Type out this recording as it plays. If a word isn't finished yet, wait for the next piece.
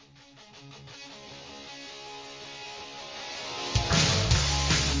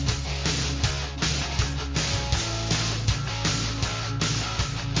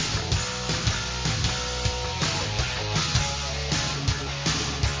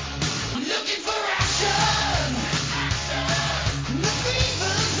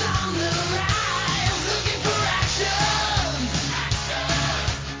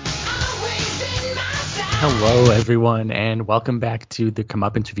Hello, everyone, and welcome back to the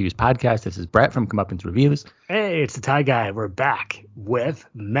Comeuppance Reviews podcast. This is Brett from Comeuppance Reviews. Hey, it's the Thai guy. We're back with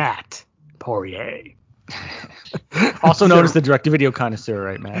Matt Poirier. Also known as the direct-to-video connoisseur,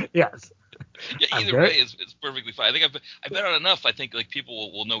 right, Matt? Yes. Yeah, either way is perfectly fine. I think I've been on enough. I think like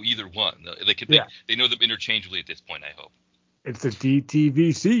people will know either one. They know them interchangeably at this point, I hope. It's the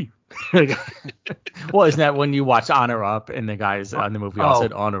DTVC. Well, isn't that when you watch Honor Up and the guys on the movie all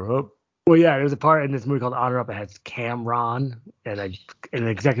said Honor Up? Well, yeah, there's a part in this movie called Honor Up. It has Cameron and an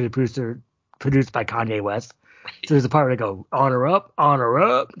executive producer produced by Kanye West. Right. So there's a part where they go, honor up,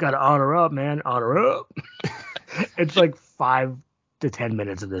 gotta honor up, man, honor up. It's like 5 to 10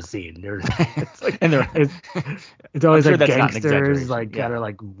 minutes of this scene. It's like, it's always like gangsters that are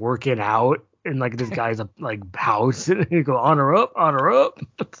like working out in like this guy's like house, and you go honor up.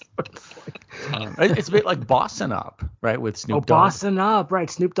 It's a bit like Boston Up, right, with Snoop Dogg. Boston Up, right?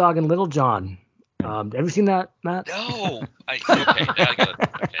 Snoop Dogg and Little John. Have you seen that, Matt? No.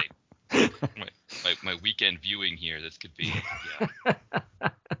 My weekend viewing here. This could be. Yeah.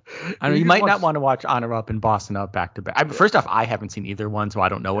 I mean, you might not want to watch Honor Up and Boston Up back to back. First off, I haven't seen either one, so I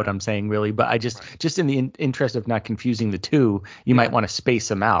don't know what I'm saying really. But I just in the interest of not confusing the two, you might want to space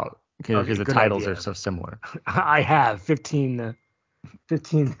them out because the titles are so similar. I have 15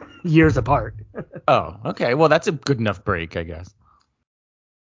 years apart. Oh, okay. Well, that's a good enough break, I guess.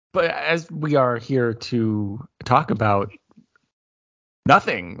 But as we are here to talk about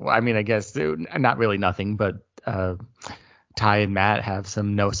nothing, I mean, I guess not really nothing, but Ty and Matt have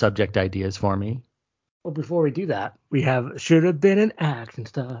some no subject ideas for me. Well, before we do that, we have should have been an action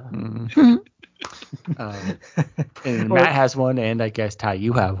star. Mm-hmm. And Matt has one, and I guess Ty,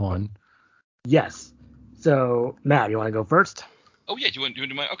 you have one. Yes. So Matt, you want to go first? Oh yeah, do you want to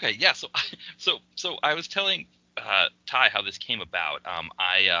do mine? Okay, yeah. So I was telling Ty how this came about.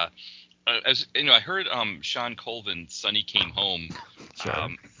 I heard Sean Colvin's "Sonny Came Home"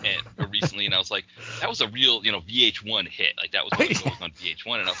 recently, and I was like, that was a real VH1 hit. Like that was what was on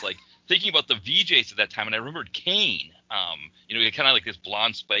VH1, and I was like thinking about the VJs at that time, and I remembered Kane. He had kind of like this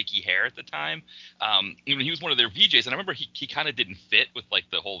blonde spiky hair at the time. He was one of their VJs, and I remember he kind of didn't fit with like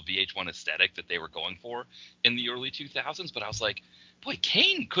the whole VH1 aesthetic that they were going for in the early 2000s. But I was like, boy,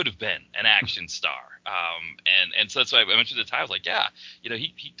 Kane could have been an action star. And so that's why I mentioned the time. I was like, yeah,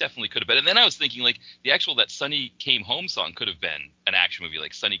 he definitely could have been. And then I was thinking like that Sonny Came Home song could have been an action movie,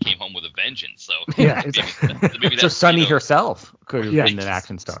 like Sonny Came Home with a Vengeance. So yeah, maybe so Sonny herself could have been an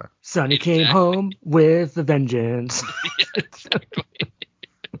action star. Sonny came home with a vengeance. Yeah, exactly.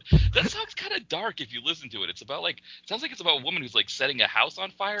 That song's kind of dark if you listen to it. It sounds like it's about a woman who's like setting a house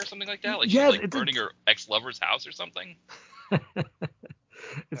on fire or something like that. Like she's like burning her ex-lover's house or something.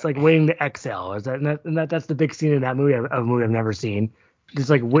 It's like waiting to exhale. That's the big scene in that movie, a movie I've never seen. Just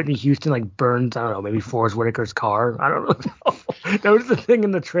like Whitney Houston like burns, I don't know, maybe Forrest Whitaker's car. I don't know. That was the thing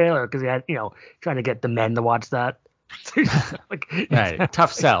in the trailer because he had, trying to get the men to watch that. Right,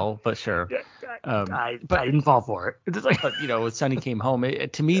 tough sell, but sure. I didn't fall for it. It's just like, but with Sonny Came Home,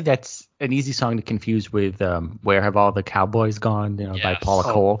 to me that's an easy song to confuse with Where Have All the Cowboys Gone, by Paula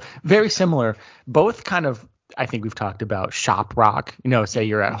Cole. Very similar, both kind of. I think we've talked about shop rock. Say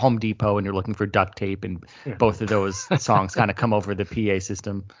you're at Home Depot and you're looking for duct tape, and both of those songs kind of come over the PA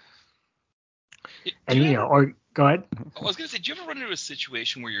system. And or go ahead. I was gonna say, do you ever run into a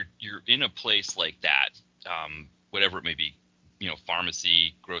situation where you're in a place like that, whatever it may be,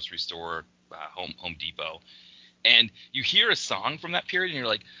 pharmacy, grocery store, Home Depot, and you hear a song from that period, and you're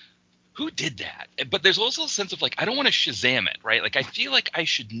like, who did that? But there's also a sense of like, I don't want to Shazam it, right? Like I feel like I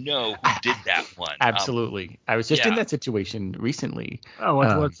should know who did that one. Absolutely. I was just in that situation recently. Oh,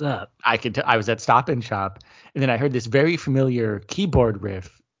 what's that? I was at Stop and Shop, and then I heard this very familiar keyboard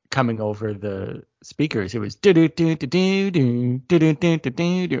riff coming over the speakers. It was do do do do do do do do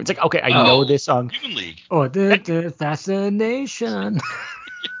do do. It's like, okay, I know this song. Human League. Oh, the fascination.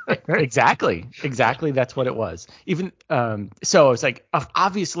 Exactly. That's what it was. Even so it's like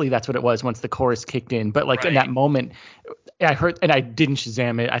obviously that's what it was once the chorus kicked in. But like in that moment, I heard and I didn't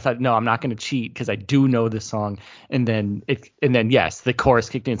Shazam it. I thought, no, I'm not going to cheat because I do know this song. And then yes, the chorus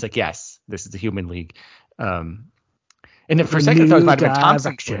kicked in. It's like, yes, this is the Human League. And then for a second I thought it might have been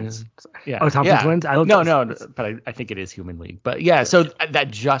Thompson Twins. Yeah. Oh, Thompson Twins? No, but I think it is Human League. But yeah, so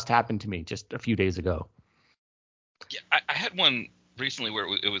that just happened to me just a few days ago. Yeah, I had one recently where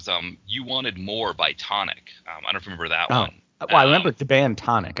it was You Wanted More by Tonic. I don't know if you remember that one. Well, I remember the band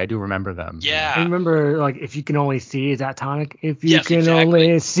Tonic. I do remember them. Yeah. I remember, like, If You Can Only See, is that Tonic? If you can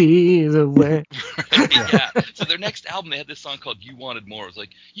only see the way. Yeah. So their next album, they had this song called You Wanted More. It was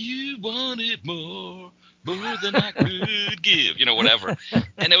like, you wanted more than I could give, whatever.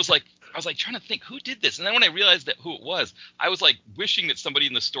 And it was like, I was like trying to think who did this, and then when I realized that who it was, I was like wishing that somebody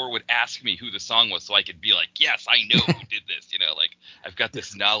in the store would ask me who the song was, so I could be like, yes, I know who did this. Like I've got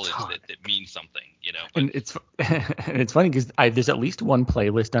this knowledge that means something. But, and it's funny because there's at least one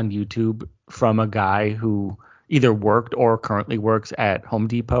playlist on YouTube from a guy who either worked or currently works at Home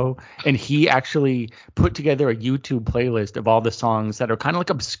Depot, and he actually put together a YouTube playlist of all the songs that are kind of like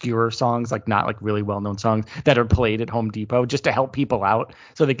obscure songs, like not like really well-known songs that are played at Home Depot, just to help people out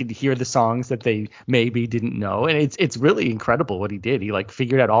so they could hear the songs that they maybe didn't know. And it's really incredible what he did. He like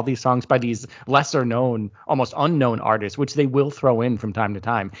figured out all these songs by these lesser known, almost unknown artists, which they will throw in from time to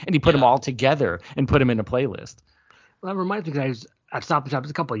time, and he put them all together and put them in a playlist. Well, that reminds me, guys, at Stop and Shop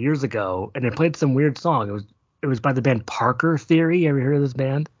a couple of years ago, and they played some weird song. It was by the band Parker Theory. You ever heard of this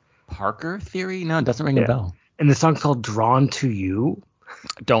band? Parker Theory? No, it doesn't ring a bell. And the song's called Drawn to You.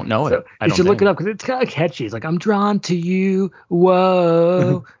 Don't know it. You should look it up because it's kind of catchy. It's like, I'm drawn to you.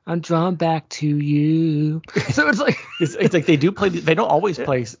 Whoa, I'm drawn back to you. So it's like it's like they do play. They don't always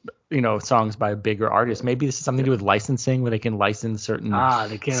play, songs by bigger artists. Maybe this is something to do with licensing, where they can license certain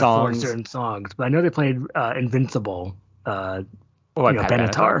they can't afford certain songs. But I know they played Invincible.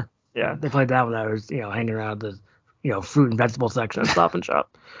 Benatar. Yeah, they played that when I was, hanging around the, fruit and vegetable section at Stop and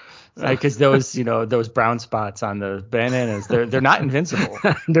Shop. Right, because those brown spots on the bananas, they're not invincible.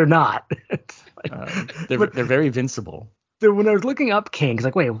 They're not. They're very invincible. When I was looking up Kane, it's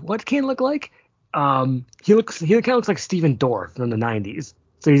like, wait, what Kane look like? He kind of looks like Steven Dorff from the '90s.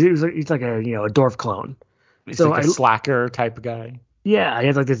 So he's like a Dorff clone. He's like a slacker type of guy. Yeah, he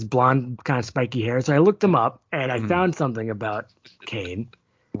has like this blonde kind of spiky hair. So I looked him up and I found something about Kane.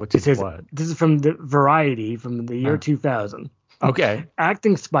 Which is what? This is from the Variety from the year 2000. Okay.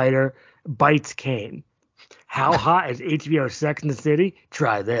 Acting spider bites Kane. How hot is HBO's Sex and the City?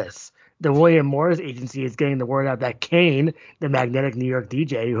 Try this. The William Morris Agency is getting the word out that Kane, the magnetic New York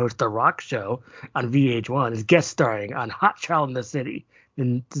DJ who hosts The Rock Show on VH1, is guest starring on Hot Child in the City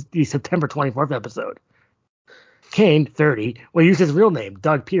in the September 24th episode. Kane, 30, will use his real name,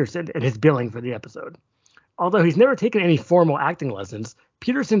 Doug Peterson, in his billing for the episode. Although he's never taken any formal acting lessons,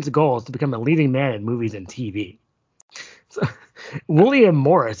 Peterson's goal is to become a leading man in movies and TV. So, William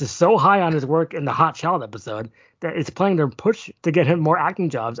Morris is so high on his work in the Hot Child episode that it's planning to push to get him more acting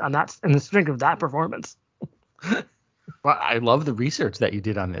jobs on that in the strength of that performance. Well, I love the research that you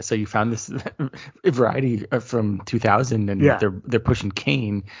did on this. So you found this Variety from 2000, and they're pushing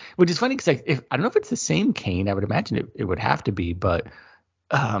Kane, which is funny because I don't know if it's the same Kane. I would imagine it would have to be, but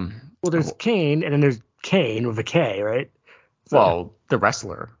well, there's Kane, and then there's Kane with a K, right? Well, the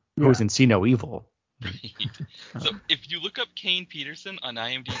wrestler who's in See No Evil. Right. So if you look up Kane Peterson on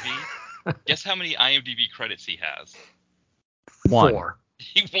IMDb, guess how many IMDb credits he has? 4.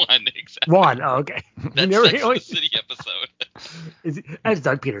 He won, exactly. 1. Oh, okay. That's Sex and the City episode. As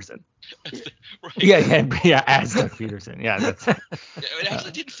Doug Peterson. Right. Yeah, as Doug Peterson. Yeah, that's. It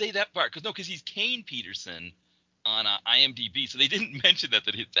actually didn't say that part because he's Kane Peterson on IMDb, so they didn't mention that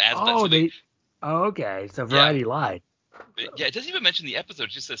it's as. Oh, okay. So Variety lied. Yeah, it doesn't even mention the episode.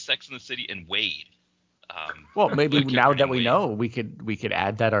 It just says Sex and the City and Wade. Well, maybe now that we know, we could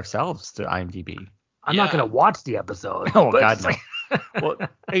add that ourselves to IMDb. I'm not going to watch the episode. Oh, God, no. Well,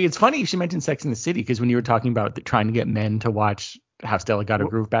 it's funny you should mention Sex and the City, because when you were talking about trying to get men to watch How Stella Got Her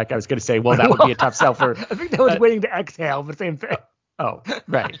Groove Back, I was going to say, well, that would be a tough sell for. I think that was waiting to exhale, but same thing. Oh,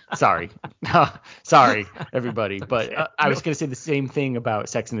 right. Sorry. Sorry, everybody. But I was going to say the same thing about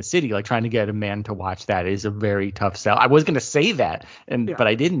Sex and the City. Like, trying to get a man to watch that is a very tough sell. I was going to say that, but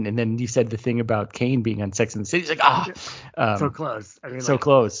I didn't. And then you said the thing about Kane being on Sex and the City. It's like, so close. So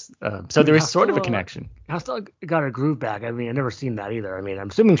close. So there is sort of a connection. How Stella Got Her Groove Back? I mean, I've never seen that either. I mean, I'm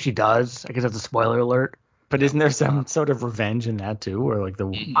assuming she does. I guess that's a spoiler alert. But isn't there some sort of revenge in that too? Or like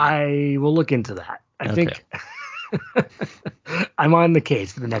I will look into that. I think. I'm on the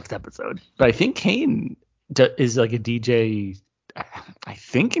case for the next episode. But I think Kane is like a DJ, I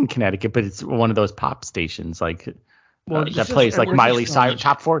think in Connecticut, but it's one of those pop stations that plays like Miley Cyrus,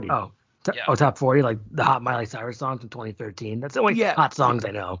 Top 40. Top 40, like the hot Miley Cyrus songs from 2013. That's the only hot songs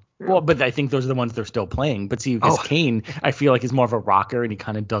I know. Well, but I think those are the ones they're still playing. But see, because Kane, I feel like is more of a rocker, and he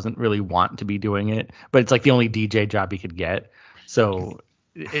kind of doesn't really want to be doing it. But it's like the only DJ job he could get. So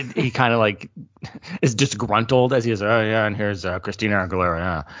he kind of like is disgruntled as he is. Oh yeah, and here's Christina Aguilera.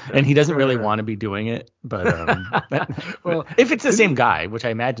 Yeah, and he doesn't really want to be doing it. But well, if it's the same guy, which I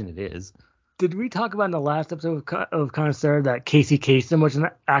imagine it is. Did we talk about in the last episode of Connoisseur that Casey Kasem was an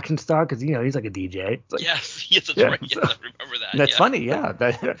action star? Because he's like a DJ. Like, yes, that's right. Yes, I remember that. That's funny. Yeah,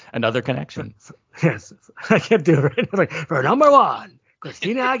 another connection. Yes, I can't do it right. I was like, for number 1,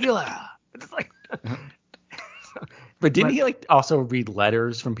 Christina Aguilera. It's like. But didn't he like also read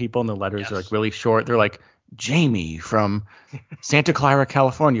letters from people, and the letters are like really short? They're like, Jamie from Santa Clara,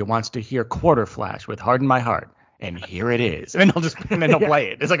 California wants to hear Quarter Flash with Harden My Heart. And here it is. And then he'll play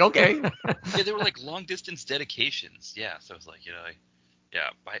it. It's like, okay. Yeah, they were like long distance dedications. Yeah, so it's like,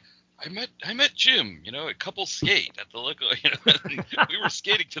 I met Jim, at couple skate at the local, we were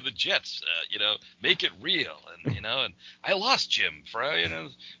skating to the Jets, make it real, and I lost Jim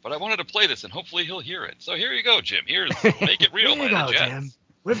but I wanted to play this, and hopefully he'll hear it. So here you go, Jim. Here's Make It Real by the Jets. Jim,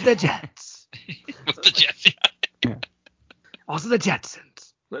 with the Jets. With the Jets, yeah. Also the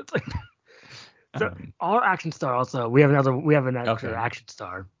Jetsons. So our action star also, we have an extra action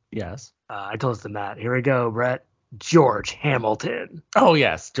star. Yes. I told us to Matt. Here we go, Brett. George Hamilton. Oh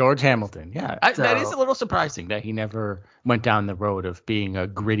yes, George Hamilton. Yeah, that is a little surprising that he never went down the road of being a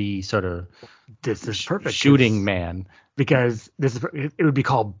gritty sort of this is perfect shooting man, because it would be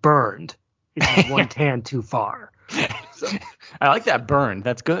called Burned. It's one tan too far. So, I like that. Burned.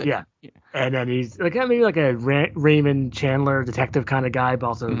 That's good. Yeah. And then he's like maybe like a Raymond Chandler detective kind of guy, but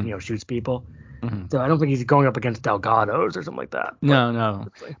also shoots people. Mm-hmm. So I don't think he's going up against Delgados or something like that. No.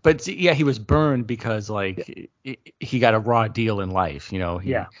 But yeah, he was burned because he got a raw deal in life.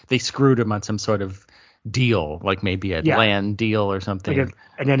 They screwed him on some sort of deal, like maybe a land deal or something.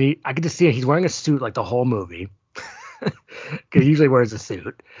 And then I could just see he's wearing a suit like the whole movie, because he usually wears a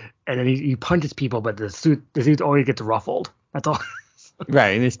suit. And then he punches people, but the suit always gets ruffled. That's all. Right,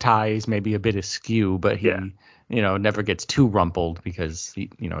 and his tie is maybe a bit askew, but he never gets too rumpled because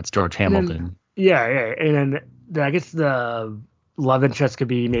it's George Hamilton. And then I guess the love interest could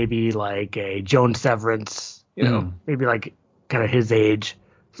be maybe like a Joan Severance, maybe like kind of his age.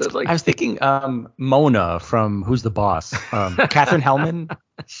 So it's like I was thinking Mona from Who's the Boss? Katherine Hellman.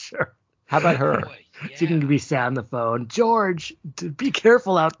 Sure. How about her? Boy, yeah. She can be sad on the phone. George, be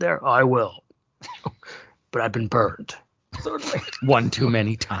careful out there. I will. But I've been burned. So it's like one too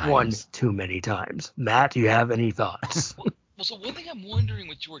many times. Matt, do you have any thoughts? Well, so one thing I'm wondering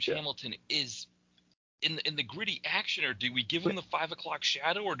with George Hamilton is in the gritty action, or do we give him the 5 o'clock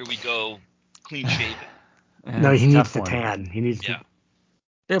shadow, or do we go clean shaven? No, he needs the tan. He needs to.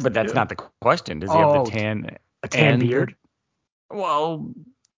 Yeah, but that's not the question. Does he have the tan? A tan beard? Well,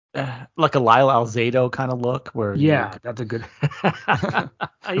 like a Lyle Alzado kind of look, where that's a good. I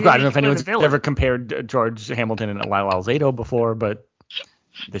don't know if anyone's ever compared George Hamilton and Lyle Alzado before, but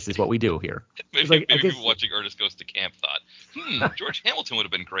this is what we do here. Maybe people watching Ernest Goes to Camp thought, George Hamilton would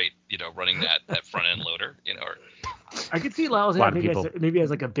have been great, running that front end loader, Or I could see Lyle maybe as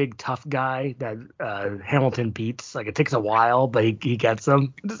like a big tough guy that Hamilton beats. Like it takes a while, but he gets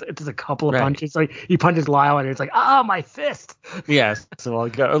him. It's a couple of punches. So he punches Lyle, and it's like, my fist. Yes, so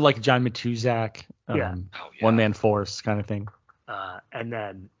like John Matuzak, one man force kind of thing. And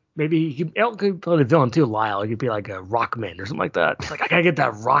then maybe he could play the villain too, Lyle. He could be like a Rockman or something like that. It's like, I gotta get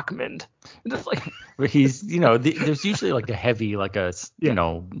that Rockman. Just like where he's, there's usually like a heavy, like a,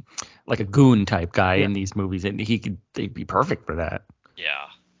 like a goon type guy in these movies, and they'd be perfect for that. Yeah.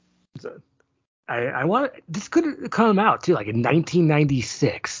 So this could come out too, like in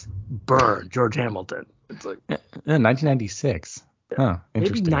 1996. Burn George Hamilton. It's like 1996. Huh,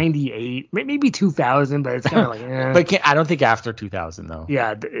 maybe 98, maybe 2000, but it's kind of like. But I don't think after 2000 though.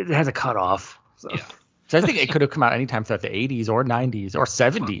 Yeah, it has a cutoff. So. Yeah. So I think it could have come out anytime throughout the 80s or 90s or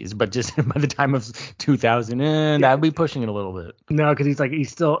 70s, but just by the time of 2000, that would be pushing it a little bit. No, because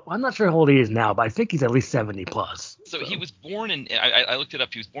he's still. I'm not sure how old he is now, but I think he's at least 70 plus. So he was born in. I looked it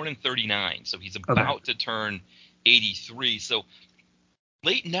up. He was born in 39, so he's about to turn 83. So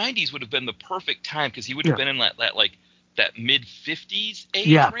late 90s would have been the perfect time because he would have been in that mid 50s age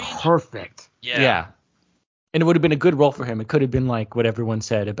range. Perfect. Yeah. And it would have been a good role for him. It could have been like what everyone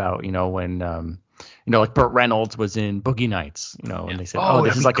said about, when, like Burt Reynolds was in Boogie Nights, and they said,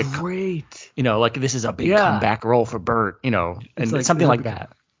 this is like great. Like this is a big comeback role for Burt, and it's something like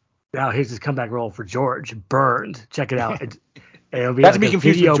that. Now here's his comeback role for George, Burned. Check it out. It'll be That's to be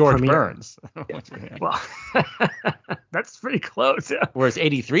confused with George Burns. Well, that's pretty close. Yeah. Whereas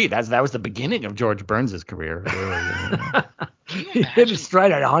 83, that was the beginning of George Burns' career. He hit his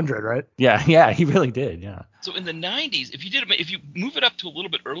stride at 100, right? Yeah, he really did. Yeah. So in the 90s, if you move it up to a little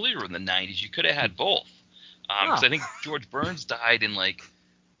bit earlier in the 90s, you could have had both. Because I think George Burns died in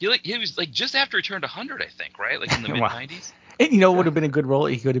he was just after he turned 100, I think, right? Like in the mid 90s. And would have been a good role.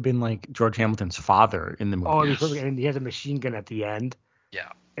 He could have been like George Hamilton's father in the movie. Oh, perfect. And he has a machine gun at the end. Yeah.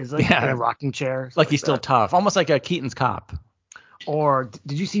 It's like in a rocking chair. Like he's still tough, almost like a Keaton's cop. Or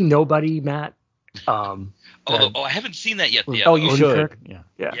did you see Nobody, Matt? I haven't seen that yet. Oh, you should.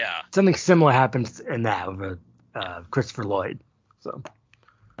 Yeah. Something similar happens in that with Christopher Lloyd. So.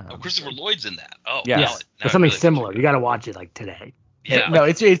 Christopher Lloyd's in that. Oh, Yeah. now Yes. now Something really similar. You got to watch it like today. Yeah. No,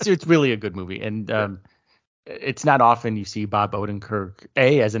 it's really a good movie, and it's not often you see Bob Odenkirk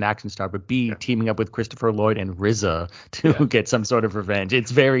A as an action star, but B teaming up with Christopher Lloyd and RZA to get some sort of revenge.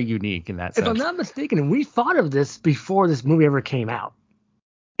 It's very unique in that sense. If I'm not mistaken, we thought of this before this movie ever came out.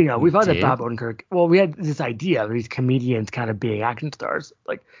 We thought that did? Bob Odenkirk. Well, we had this idea of these comedians kind of being action stars,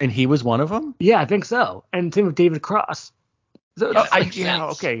 like. And he was one of them. Yeah, I think so. And same with David Cross. So Yeah, that makes Yeah,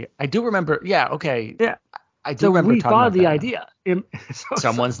 sense. okay. I do remember. Yeah, okay. yeah. I do So remember we talking thought about of the that now. idea.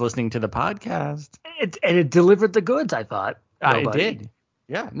 Someone's listening to the podcast. It delivered the goods. I thought. It Nobody. did.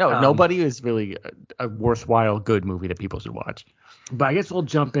 Yeah. No, Nobody is really a worthwhile good movie that people should watch. But I guess we'll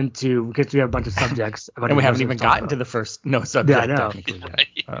jump into, because we have a bunch of subjects. And we haven't even gotten to the first subject Yeah, I know. technically yet.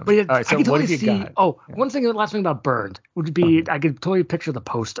 Right. But All right, so I could what totally have you see. got? Oh, one thing. The last thing about Burned would be I could totally picture the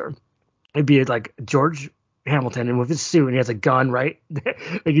poster. It'd be like George Hamilton and with his suit, and he has a gun, right?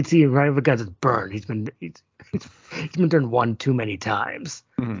 You can see him right with a gun. It's Burned. He's been turned one too many times.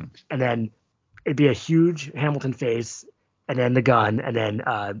 Mhm. And then it'd be a huge Hamilton face, and then the gun, and then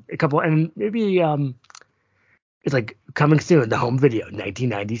a couple, and maybe it's like coming soon, the home video,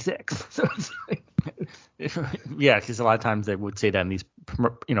 1996. So it's like, Yeah, because a lot of times they would say that in these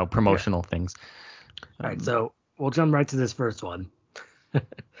promotional things. all right, so we'll jump right to this first one.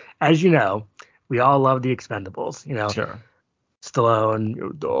 As you know, we all love the Expendables. Sure.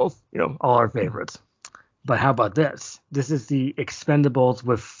 Stallone, Dolph, all our favorites. But how about this? This is the Expendables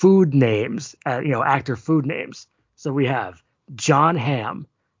with food names, actor food names. So we have John Hamm,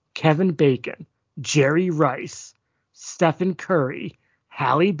 Kevin Bacon, Jerry Rice, Stephen Curry,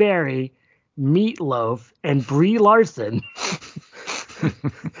 Halle Berry, Meatloaf, and Brie Larson,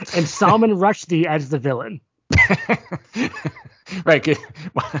 and Salman Rushdie as the villain. Right.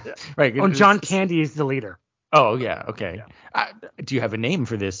 Right. Oh, John Candy is the leader. Oh, yeah. Okay. Do you have a name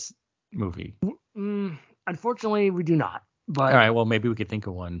for this movie? Unfortunately, we do not. But All right. Well, maybe we could think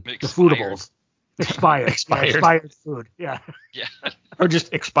of one. the Foodables. Expired. Expired. Expired food. Yeah. Yeah. Or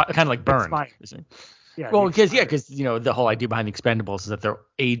just kind of like burned. Expired. Yeah. Well, because the whole idea behind the Expendables is that they're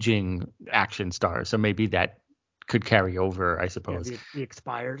aging action stars, so maybe that could carry over, I suppose. The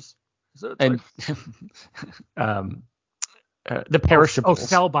expires. So it's And the perishables.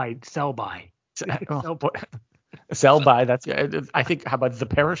 sell by. Sell by. That's. I think. How about the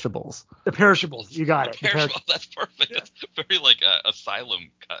perishables? The perishables. You got it. Perishable, that's perfect. That's very like a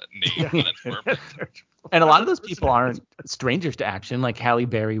asylum name. That's perfect. And a lot of those people aren't strangers to action. Like Halle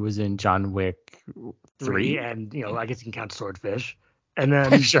Berry was in John Wick 3. And I guess you can count Swordfish. And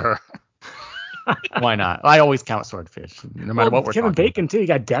then Sure. Why not? I always count Swordfish, no matter what we're Kevin talking Bacon too. You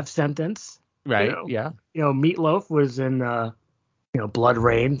got Death Sentence. Right. Yeah. Meatloaf was in Blood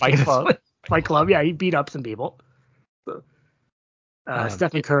Rain. Fight Club. Fight Club. Yeah, he beat up some people.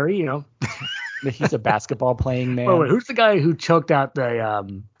 Stephen Curry. He's a basketball playing man. Wait, who's the guy who choked out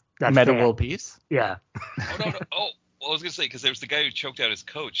the that Meta fan? World Peace. Yeah. Oh no. Oh, well, I was gonna say because there was the guy who choked out his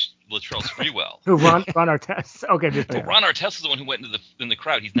coach, Latrell Sprewell. Who Ron Artest? Okay. But Ron Artest is the one who went in the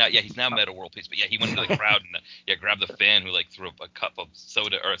crowd. He's now Meta World Peace, but yeah, he went into the crowd and grabbed the fan who like threw a cup of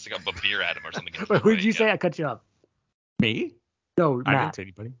soda or a cup of beer at him or something. Wait, who did you say? I cut you up. Me? No, I Matt. didn't say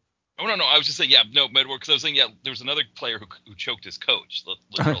anybody. Oh no, I was just saying Meta World because I was saying there was another player who choked his coach,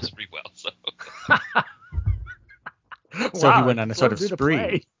 Latrell Sprewell. So. So Wow, he went on a sort of through the spree.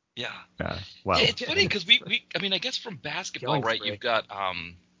 play. Yeah. Wow. Yeah, it's funny because I mean, I guess from basketball, Killing right? spree. You've got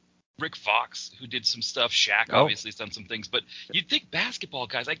Rick Fox who did some stuff. Shaq Oh. obviously has done some things, but you'd think basketball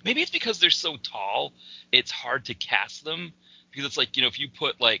guys, like maybe it's because they're so tall, it's hard to cast them because it's like if you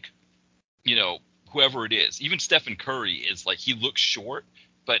put like whoever it is, even Stephen Curry is like he looks short,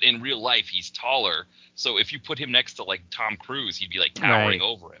 but in real life he's taller. So if you put him next to like Tom Cruise, he'd be like towering Right.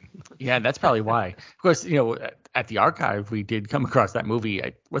 over him. Yeah, that's probably why. Of course, at the archive we did come across that movie.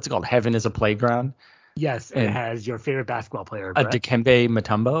 What's it called? Heaven is a Playground. Yes, and it And- has your favorite basketball player. A Brett. Dikembe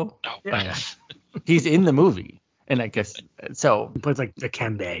Mutombo. Oh, Yeah. He's in the movie, and I guess so. He plays like the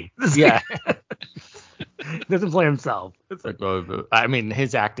Kembe. Yeah. Doesn't play himself. It's like, well, I mean,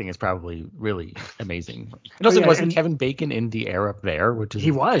 his acting is probably really amazing. And also, yeah, wasn't and- Kevin Bacon in The Air Up There, which is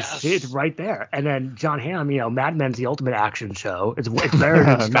He was. Yes. It's right there. And then John Hamm, Mad Men's the ultimate action show. It's better than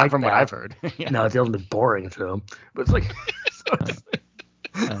not Strike from what Back. I've heard. Yeah. No, it's the ultimate boring show. But it's like,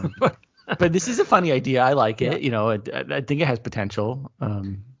 But this is a funny idea. I like it. I think it has potential.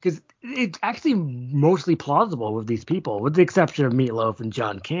 because it's actually mostly plausible with these people, with the exception of Meatloaf and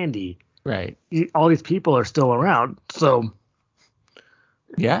John Candy. Right. All these people are still around. So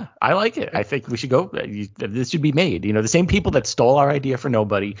Yeah, I like it. I think we should go. This should be made. The same people that stole our idea for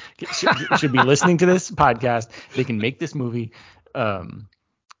Nobody should be listening to this podcast. They can make this movie.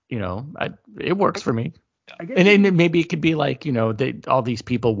 it works for me. I guess And then maybe it could be like, all these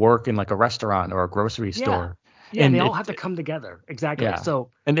people work in like a restaurant or a grocery store. Yeah, and they all have to come together. Exactly. Yeah.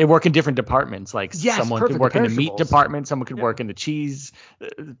 So and they work in different departments. Like someone could work in the meat department, someone could work in the cheese.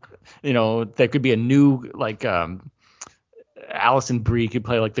 There could be a new like Alison Brie could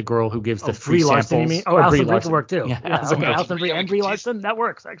play like the girl who gives the free Brie Larson, samples. you mean? Oh, Alison Brie could work too. Yeah, okay, Alison Brie and Brie Larson, that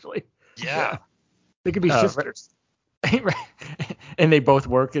works actually. Yeah. They could be sisters. Right. And they both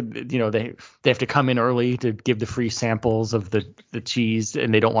work, and they have to come in early to give the free samples of the cheese,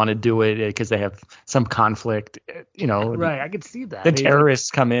 and they don't want to do it because they have some conflict. Right, I could see that. The terrorists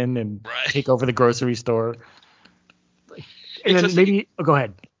come in and take over the grocery store. And then maybe go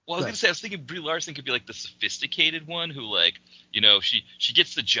ahead. Well, I was thinking Brie Larson could be like the sophisticated one who like, she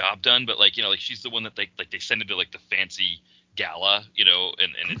gets the job done, but like, like she's the one that they send into like the fancy gala, and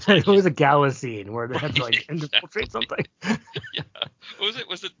it's like, it was a gala scene where they had to like infiltrate something. Yeah.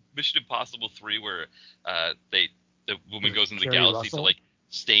 Was it Mission Impossible 3 where the woman goes into the Kerry gala Russell? scene to like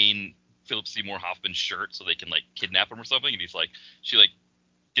stain Philip Seymour Hoffman's shirt so they can like kidnap him or something, and he's like, she like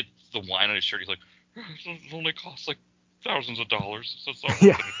gets the wine on his shirt, he's like, it only costs like thousands of dollars, so it's not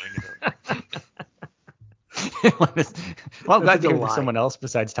worth anything. Well, I'm glad to hear someone else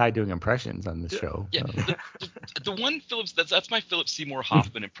besides Ty doing impressions on this show. Yeah, the one Phillips that's my Philip Seymour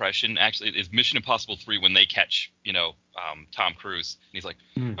Hoffman impression actually is Mission Impossible 3 when they catch Tom Cruise and he's like,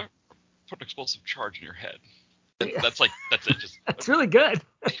 put an explosive charge in your head. That's it. Just that's really good.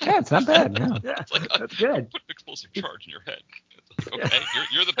 Yeah, it's not bad. Yeah, it's like, that's good. Put an explosive charge in your head. It's like, okay,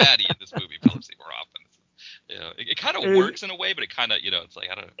 you're the baddie in this movie, Philip Seymour Hoffman. It kind of works in a way, but it kind of it's like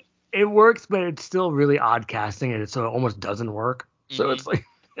I don't know. It works, but it's still really odd casting, and so it almost doesn't work. So it's like,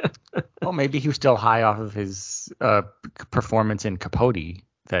 well, maybe he was still high off of his performance in Capote,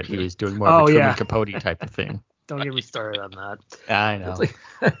 that he was doing more of a Truman Capote type of thing. Don't get me started on that. I know.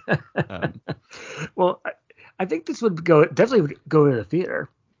 Well, I think this would definitely go to the theater.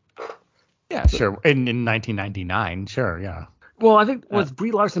 Yeah, sure. In 1999, sure, yeah. Well, I think was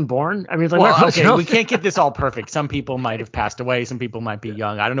Brie Larson born? I mean, it's like, okay, we can't get this all perfect. Some people might have passed away. Some people might be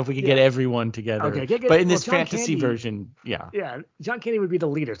young. I don't know if we could get everyone together. Okay, but in this fantasy version, yeah. Yeah, John Candy would be the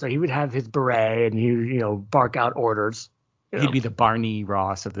leader, so he would have his beret and he would, bark out orders. He'd be the Barney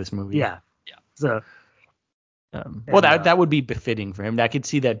Ross of this movie. Yeah. So. Well, that would be befitting for him. I could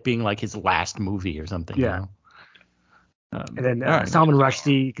see that being like his last movie or something. Yeah. And then Salman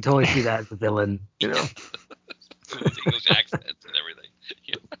Rushdie, you could totally see that as the villain. English accents and everything.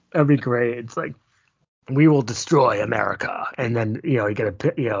 Yeah. That'd be great. It's like, we will destroy America, and then you get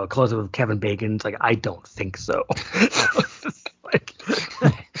a close up of Kevin Bacon. It's like, I don't think so.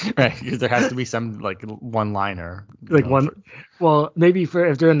 Right, because there has to be some like one liner. Like one. Well, maybe if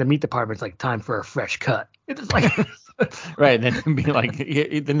they're in the meat department, it's like time for a fresh cut. It's like. Right, then it'd be like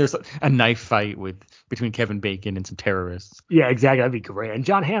then there's a knife fight between Kevin Bacon and some terrorists. Yeah, exactly. That'd be great. And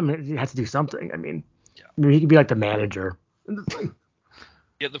John Hamm has to do something. I mean, he could be like the manager.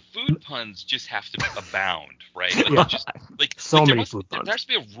 Yeah, the food puns just have to abound, right? Many food puns. There has to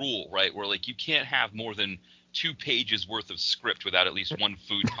be a rule, right, where like you can't have more than 2 pages worth of script without at least one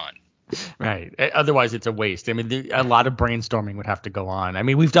food pun. Right. Otherwise, it's a waste. I mean, a lot of brainstorming would have to go on. I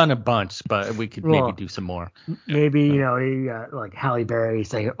mean, we've done a bunch, but we could maybe do some more. Maybe, like Halle Berry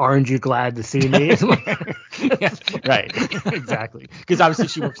saying, "Aren't you glad to see me?" Yeah, right. Exactly. Because obviously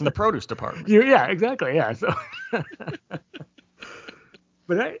she works in the produce department. Yeah, exactly. Yeah. So.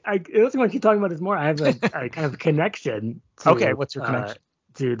 But I also want to keep talking about this more. I have a kind of connection. What's your connection?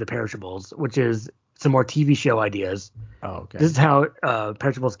 To the Perishables, which is some more TV show ideas. Oh, okay. This is how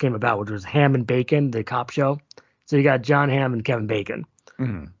Perishables came about, which was Ham and Bacon, the cop show. So you got John Hamm and Kevin Bacon,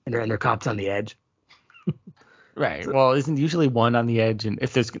 and they're cops on the edge. Right. So, well, isn't usually one on the edge, and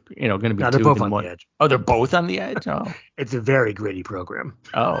if there's going to be two, they're both on the edge. Oh, they're both on the edge. Oh, it's a very gritty program.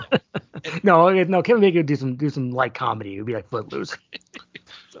 Oh, no, Kevin Bacon would do some light comedy. It would be like Footloose.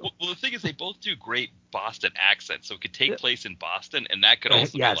 Well, the thing is, they both do great Boston accents, so it could take place in Boston, and that could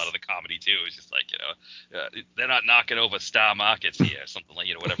also be a lot of the comedy too. It's just like they're not knocking over star markets here, something like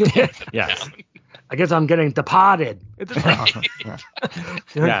whatever. Yes. I guess I'm getting departed.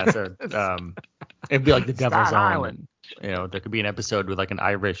 Yeah, so it'd be like the Devil's Own. There could be an episode with like an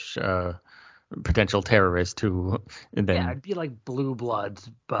Irish potential terrorist who, and then it'd be like Blue Bloods,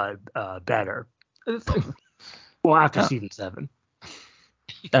 but better. Well, after season 7.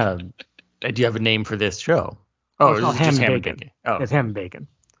 Do you have a name for this show? Oh, it's just Ham and Bacon. Oh, it's Ham and Bacon.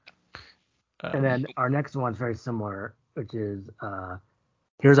 And then our next one's very similar, which is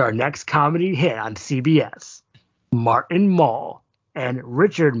here's our next comedy hit on CBS: Martin Mull and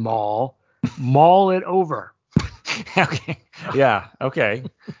Richard Mull maul it over. Okay. Yeah. Okay.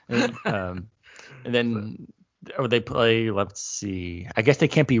 And then they play. Let's see. I guess they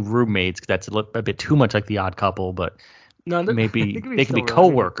can't be roommates because that's a bit too much like The Odd Couple. But No, maybe they can be still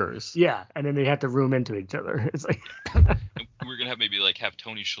co-workers. Yeah, and then they have to room into each other. It's like We're gonna have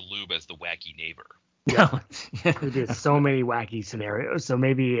Tony Shalhoub as the wacky neighbor. Yeah. there's so many wacky scenarios. So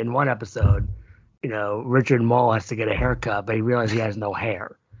maybe in one episode, Richard Mole has to get a haircut, but he realizes he has no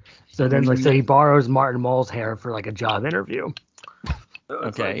hair. So then, so he borrows Martin Mull's hair for like a job interview.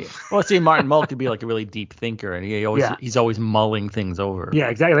 Okay. Well, see, Martin Mull could be like a really deep thinker, and he's always mulling things over. Yeah,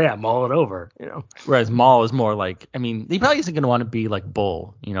 exactly. Yeah, mull it over. Whereas Mull is more like, I mean, he probably isn't going to want to be like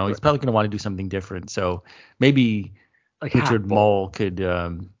Bull. He's probably going to want to do something different. So maybe like Richard Mull could.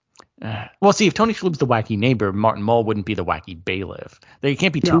 Well, see, if Tony Shalhoub's the wacky neighbor, Martin Mull wouldn't be the wacky bailiff. They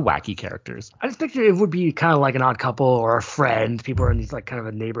can't be two wacky characters. I just picture it would be kind of like an Odd Couple or a Friend. People are in these like kind of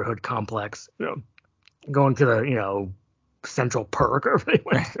a neighborhood complex, going to the Central Perk or whatever they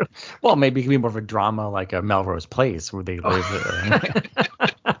went to. Well, maybe it could be more of a drama like a Melrose Place where they live.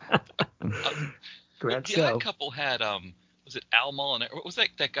 The Odd Couple had was it Al Mullen? What was that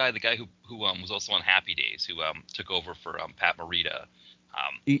guy? The guy who was also on Happy Days, who took over for Pat Morita.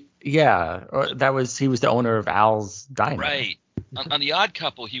 Yeah, he was the owner of Al's Diner. Right. On The Odd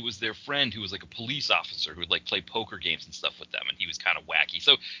Couple, he was their friend who was like a police officer who would like play poker games and stuff with them, and he was kind of wacky.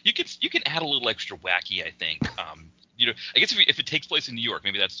 So you can add a little extra wacky, I think. I guess if it takes place in New York,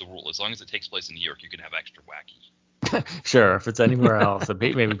 maybe that's the rule. As long as it takes place in New York, you can have extra wacky. Sure. If it's anywhere else,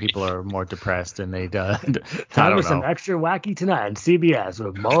 maybe people are more depressed and they. Time with some extra wacky tonight on CBS.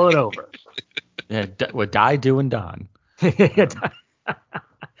 We'll mull it over. Yeah, with Die, Do, and Don.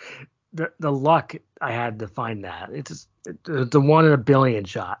 The luck I had to find that. It's the 1 in a billion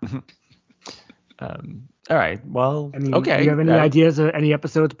shot. All right. Well, okay. Do you have any ideas of any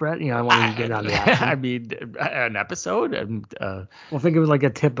episodes, Brett? I want to get on the action. I mean, an episode? Well, think of it like a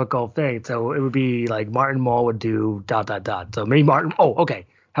typical thing. So it would be like Martin Mull would do ... So maybe Martin. Oh, okay.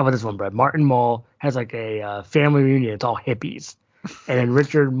 How about this one, Brett? Martin Mull has like a family reunion. It's all hippies. And then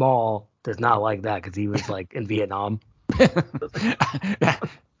Richard Mull does not like that because he was like in Vietnam.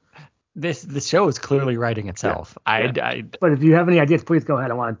 The show is clearly writing itself. Yeah. But if you have any ideas, please go ahead.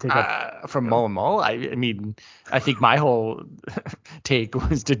 I want to take up from Mull and Mull. I mean, I think my whole take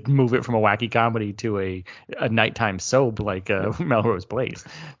was to move it from a wacky comedy to a nighttime soap like Melrose Place.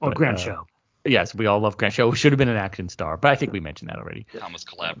 Grand Show. Yes, we all love Grand Show. Should have been an action star, but I think we mentioned that already. Thomas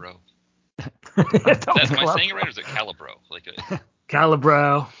Calabro. That's my saying it right, or is it Calabro?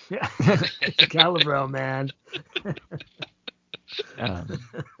 Calabro. Yeah. Calabro, man.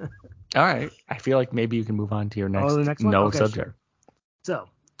 All right. I feel like maybe you can move on to your next one? Subject. Sure.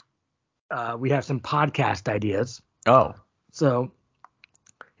 So we have some podcast ideas. Oh. So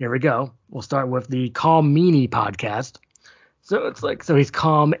here we go. We'll start with the Calm Meanie podcast. So it's like, he's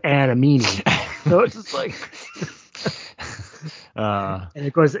calm and a meanie. So it's just like. And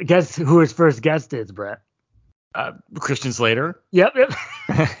of course, guess who his first guest is, Brett? Christian Slater. Yep.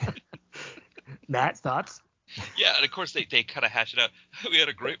 Matt, thoughts? Yeah, and of course they kind of hash it out. We had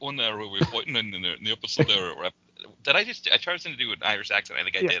a great one there where we were fighting in the episode there. I tried to do an Irish accent. I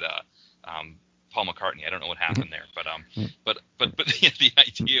think I did Paul McCartney. I don't know what happened there, but yeah, the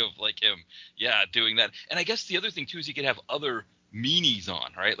idea of like him, doing that. And I guess the other thing too is you could have other meanies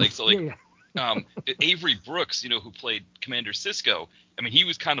on, right? Like so, like Avery Brooks, who played Commander Sisko. I mean, he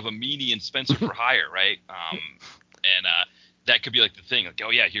was kind of a meanie in Spencer for Hire, right? And that could be like the thing, like,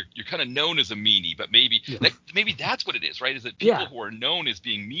 oh yeah, you're kind of known as a meanie, but maybe that's what it is, right? Is that people who are known as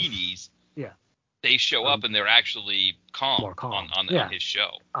being meanies, they show up and they're actually calm, on his show,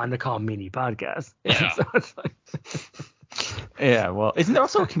 on the Calm Meanie podcast. Yeah. So it's like... Yeah, well, isn't there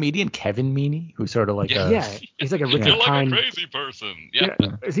also a comedian, Kevin Meaney, who's sort of like he's like a Richard You're Kind. like a crazy person. Yeah.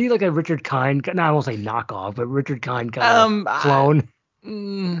 Is he like a Richard Kind? No, I won't say knockoff, but Richard Kind kind of clone.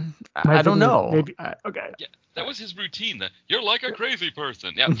 I don't know. Maybe, okay. Yeah, that was his routine. You're like a crazy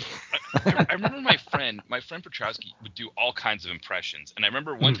person. Yeah. I remember my friend Petrowski would do all kinds of impressions. And I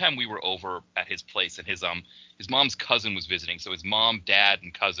remember one time we were over at his place, and his mom's cousin was visiting. So his mom, dad,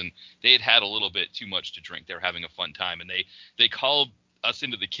 and cousin, they had a little bit too much to drink. They were having a fun time, and they called us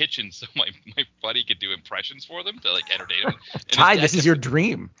into the kitchen so my buddy could do impressions for them to like entertain them. Ty, this is your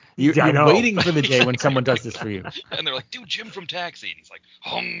dream. You're waiting for the day when someone does this for you. And they're like, dude, Jim from Taxi. And he's like,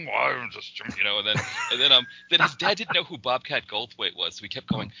 I'm just Jim, and then his dad didn't know who Bobcat Goldthwait was, so he kept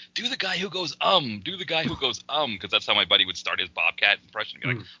going, do the guy who goes, do the guy who goes, because that's how my buddy would start his Bobcat impression, be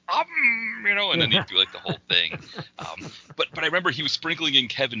like, and then he'd do like the whole thing. But I remember he was sprinkling in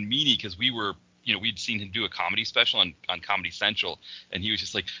Kevin Meaney because we were we'd seen him do a comedy special on Comedy Central, and he was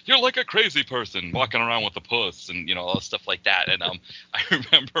just like, "You're like a crazy person walking around with a puss," and all stuff like that. And I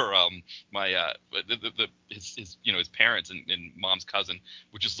remember his parents and mom's cousin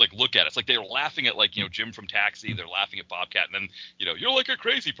would just like look at us like they were laughing at like Jim from Taxi, they're laughing at Bobcat, and then "You're like a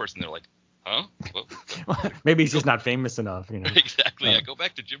crazy person." They're like, huh? Well, maybe he's just not famous enough. Exactly. Yeah, go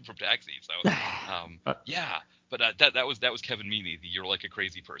back to Jim from Taxi. So yeah. But that was Kevin Meaney, the "you're like a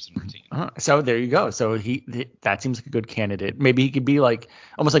crazy person" routine. So there you go. So that seems like a good candidate. Maybe he could be like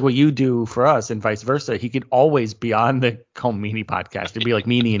almost like what you do for us and vice versa. He could always be on the Call Meanie podcast. It'd be like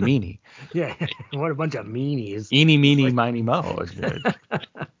Meanie and Meanie. Yeah, what a bunch of meanies. Eeny, meeny, miny, mo.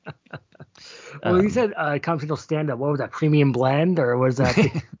 Well, you said Continental stand-up. What was that? Premium Blend, or was that?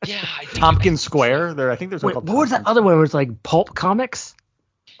 Yeah, Tompkins Square. There, I think there's one called. What was that other one? Where it was like Pulp Comics?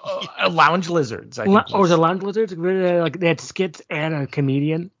 Lounge Lizards. I think or was it Lounge Lizards? Like they had skits and a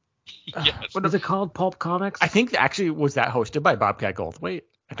comedian. Yes. What is it called? Pulp Comics? I think actually was that hosted by Bobcat Goldthwait.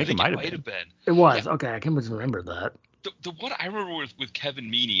 I think it might have been. It was. Yeah. Okay, I can't remember that. The one I remember with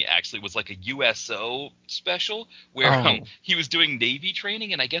Kevin Meaney actually was like a USO special where he was doing Navy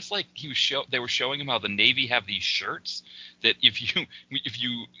training, and I guess like they were showing him how the Navy have these shirts that if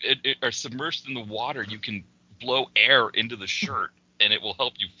you are submerged in the water, you can blow air into the shirt and it will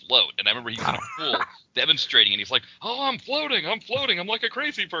help you float. And I remember he was in a pool demonstrating, and he's like, "Oh, I'm floating, I'm like a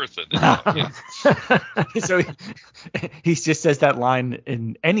crazy person." So he just says that line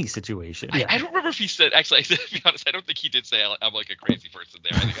in any situation. I don't remember if he said. Actually, to be honest, I don't think he did say I'm like a crazy person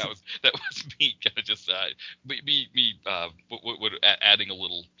there. I think that was me kind of just adding a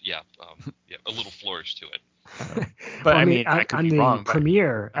little a little flourish to it. But I mean, I could on be the wrong,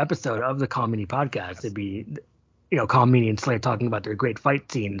 premiere episode of the Comedy Podcast, it'd be Comedy and Slayer talking about their great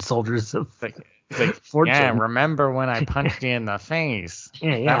fight scene, Soldiers of Fortune. Yeah, remember when I punched you in the face?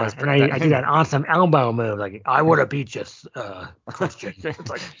 Yeah. I did that awesome elbow move. Like, I would have beat you, Christian. It's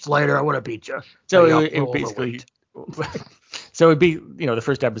like, Slater, I would have beat you. So it basically... So it'd be, the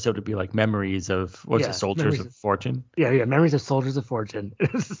first episode would be like memories of, Soldiers of Fortune? Yeah, memories of Soldiers of Fortune.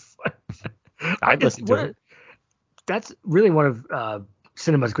 I'd listen to it. That's really one of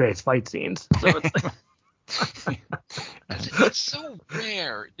cinema's greatest fight scenes. So it's like... It's so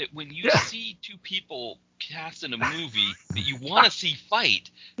rare that when you see two people cast in a movie that you want to see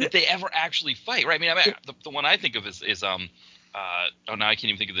fight, that they ever actually fight, right? I mean, the one I think of is now I can't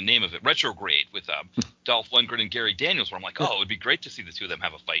even think of the name of it. Retrograde with Dolph Lundgren and Gary Daniels, where I'm like, it would be great to see the two of them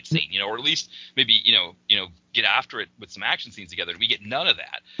have a fight scene, or at least maybe get after it with some action scenes together. We get none of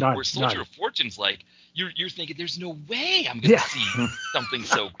that. Where Soldier of Fortune's like you're thinking, there's no way I'm going to see something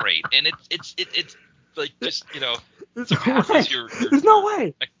so great, and it's like just surpasses your there's no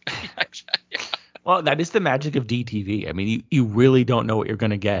way. Well, that is the magic of DTV. I mean, you really don't know what you're going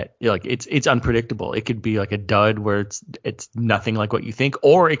to get. Like it's unpredictable. It could be like a dud where it's nothing like what you think,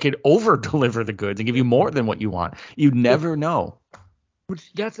 or it could over deliver the goods and give you more than what you want. You never know.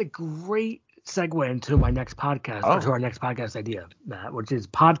 That's a great segue into my next podcast, or to our next podcast idea, Matt, which is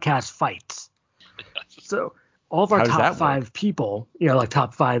podcast fights. So all of our top 5 people, like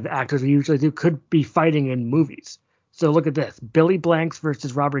top 5 actors we usually do, could be fighting in movies. So look at this: Billy Blanks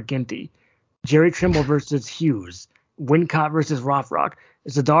versus Robert Ginty, Jerry Trimble versus Hughes, Wincott versus Rothrock,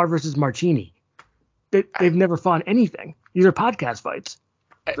 Zadar versus Marcini. They've never fought anything. These are podcast fights.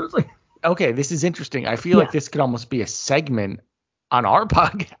 Okay, this is interesting. I feel like this could almost be a segment on our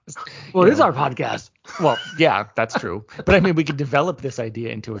podcast. Well, it is our podcast. Well, yeah, that's true. But I mean, we could develop this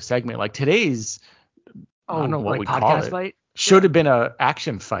idea into a segment. Like today's, I don't know what we call it. Fight? Should have been an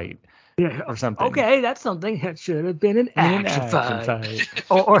action fight. Or something. Okay, that's something. It should have been an action fight.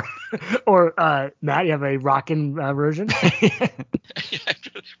 or Matt, you have a rockin' version? It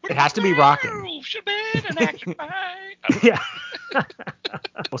has to be rockin'. Should have been an action fight. Yeah.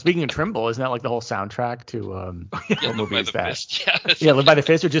 Well, speaking of Trimble, isn't that like the whole soundtrack to what movie is that? Fist. Live by the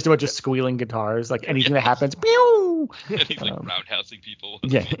Fist, or just about just squealing guitars, like anything that happens. Pew! And he's like roundhousing people.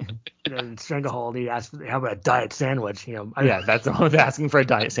 Yeah. And Stranglehold, he asked, "How about a diet sandwich?" Yeah, that's the one with asking for a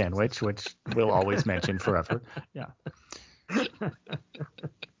diet sandwich, which we'll always mention forever. Yeah.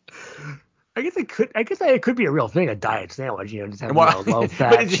 I guess it could be a real thing, a diet sandwich. Just have low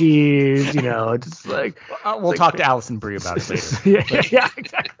fat cheese. Just like we'll talk to Allison Brie about it later. Yeah,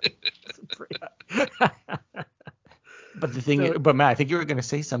 exactly. But the thing, but Matt, I think you were going to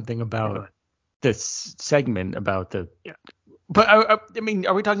say something about this segment about the. Yeah. But I mean,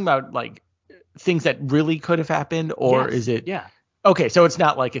 are we talking about like things that really could have happened, or is it? Yeah. Okay, so it's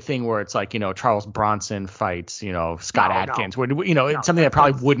not like a thing where it's like, Charles Bronson fights, Scott Adkins. It's something that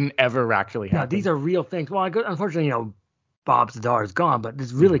probably wouldn't ever actually happen. No, these are real things. Well, unfortunately, Bob Zadar is gone, but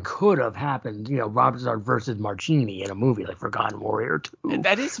this really could have happened. Bob Zadar versus Marcini in a movie like Forgotten Warrior 2.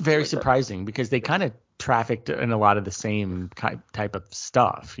 That is very surprising because they kind of trafficked in a lot of the same type of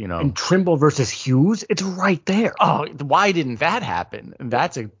stuff, And Trimble versus Hughes, it's right there. Oh, why didn't that happen?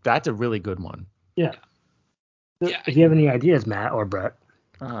 That's a really good one. Yeah. If you have any ideas, Matt or Brett.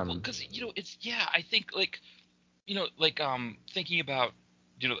 Because I think thinking about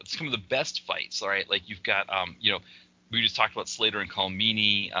some of the best fights. All right, like you've got we just talked about Slater and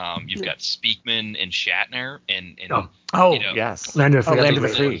Colmini. You've got Speakman and Shatner and yes, Land of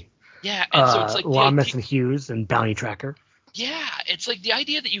the Free. Yeah, and so it's like Lamas and Hughes and Bounty Tracker. Yeah, it's like the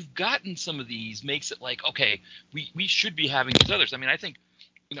idea that you've gotten some of these makes it like, okay, we should be having these others. I mean, I think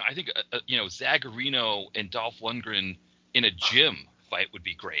Zagarino and Dolph Lundgren in a gym fight would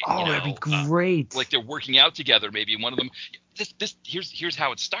be great. Oh, that'd be great. Like they're working out together. Maybe one of them. Here's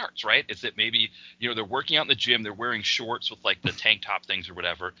how it starts, right? Is that maybe they're working out in the gym, they're wearing shorts with like the tank top things or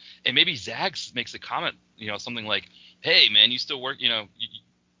whatever, and maybe Zags makes a comment, something like, "Hey man, you still work?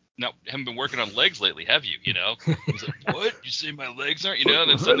 Haven't been working on legs lately, have you? He's like, what? You say my legs aren't? And then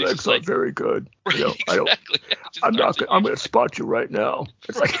my legs aren't very good. Right, exactly. I'm going to spot you right now.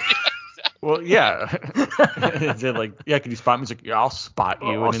 It's like, well, yeah. Is it like, yeah, can you spot me? He's like, yeah, I'll spot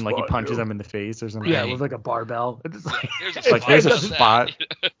you. And then like he punches him in the face or something. Yeah, with like a barbell. It's like, here's a spot.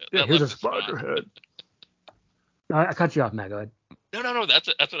 Here's a spot in your head. I cut you off, Matt. Go ahead. No. That's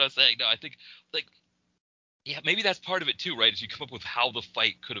what I was saying. No, I think maybe that's part of it too, right? Is you come up with how the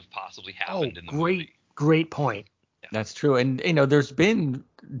fight could have possibly happened in the movie. Great point. Yeah. That's true. And there's been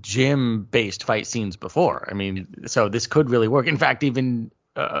gym-based fight scenes before. I mean, so this could really work. In fact, even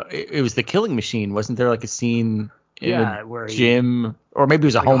it was The Killing Machine. Wasn't there like a scene in a gym, or maybe it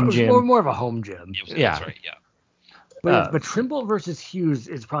was a home gym? It was more of a home gym. Yeah, that's right. Yeah. But Trimble versus Hughes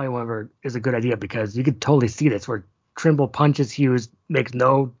is probably is a good idea because you could totally see this where Trimble punches Hughes, makes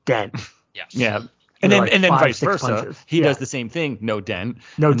no dent. Yes. Yeah. And then vice versa. Punches. He does the same thing, no dent.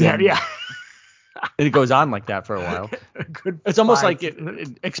 No dent, yeah. It goes on like that for a while. It's almost like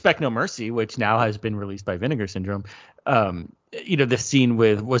Expect No Mercy, which now has been released by Vinegar Syndrome. The scene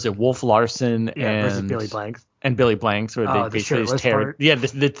with, was it Wolf Larson versus Billy Blanks? And Billy Blanks, where they basically tear. Yeah,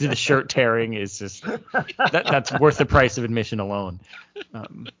 the shirt tearing is just that's worth the price of admission alone.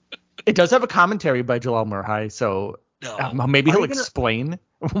 It does have a commentary by Jalal Murhai, so maybe he'll explain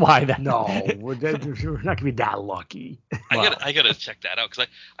why that. No, we're not gonna be that lucky. I gotta check that out because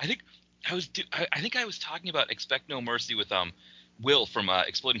I think I was talking about Expect No Mercy with Will from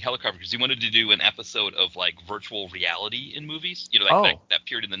Exploding Helicopter because he wanted to do an episode of like virtual reality in movies. That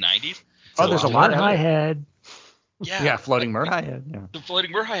period in the 90s. So, there's a lot of Murhai head. Yeah, floating Murhai head. Yeah. The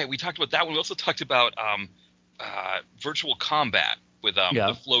floating Murhai head. We talked about that one. We also talked about virtual combat with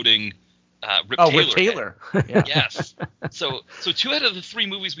the floating Rip Taylor. Yeah. Yes. So 2 out of the 3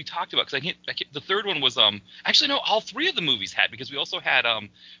 movies we talked about, because the third one was actually no, all 3 of the movies had, because we also had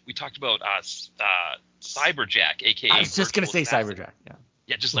we talked about Cyberjack, aka I was just gonna say Cyberjack. Yeah.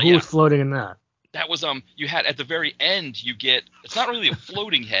 Yeah, just who was floating in that? That was you had at the very end you get, it's not really a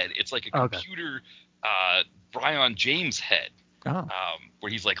floating head, it's like a computer Brian James head. Oh.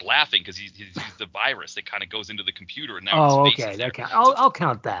 Where he's like laughing because he's used the virus that kind of goes into the computer and now his face is there. I'll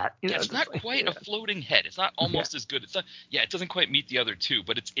count that. It's not quite a floating head. It's not almost as good. It's not. Yeah, it doesn't quite meet the other 2,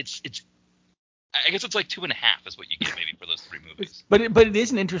 but it's. I guess it's like 2.5 is what you get maybe for those 3 movies. But it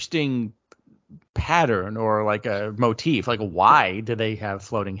is an interesting pattern or like a motif. Like, why do they have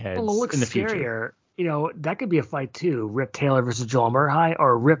floating heads in the future? That could be a fight too. Rip Taylor versus Joel Murhai,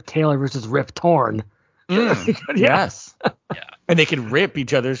 or Rip Taylor versus Rip Torn. Yes. Yeah. And they can rip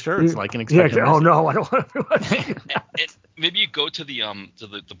each other's shirts like an expected. Oh no, I don't want to. And maybe you go to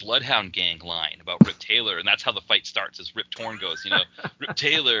the Bloodhound Gang line about Rip Taylor, and that's how the fight starts. As Rip Torn goes, Rip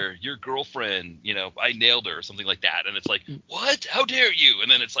Taylor, your girlfriend, I nailed her, or something like that. And it's like, what? How dare you? And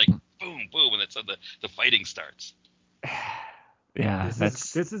then it's like, boom, boom, and that's how the fighting starts. Yeah,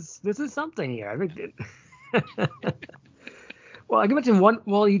 this is something here. I think. Well, I can mention one.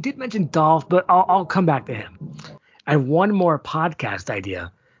 Well, you did mention Dolph, but I'll come back to him. I have one more podcast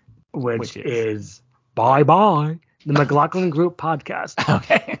idea, which is Bye Bye, the McLaughlin Group podcast.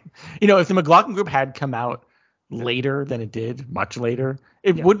 Okay. If the McLaughlin Group had come out later than it did, much later,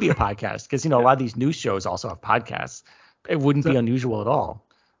 it would be a podcast because, a lot of these news shows also have podcasts. It wouldn't be unusual at all.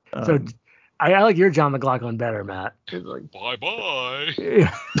 So I like your John McLaughlin better, Matt. Like, Bye Bye.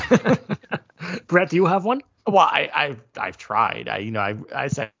 Yeah. Brett, do you have one? Well, I've tried.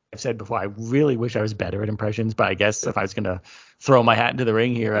 I've said before, I really wish I was better at impressions, but I guess if I was gonna throw my hat into the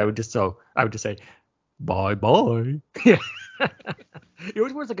ring here, I would just say, bye bye. Yeah. He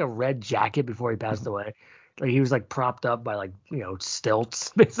always wears like a red jacket before he passed away. Like he was like propped up by like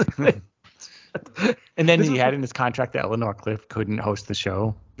stilts basically. And then he had in his contract that Eleanor Cliff couldn't host the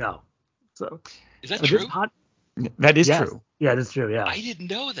show. No. So is that true? That is true. Yeah, that's true. Yeah. I didn't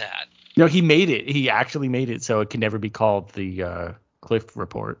know that. No, he made it. He actually made it so it can never be called the Cliff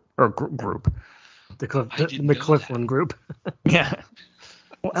Report or group. The McClifflin group. Yeah.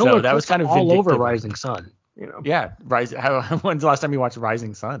 Well, So that was kind of all over Rising Sun. Yeah. When's the last time you watched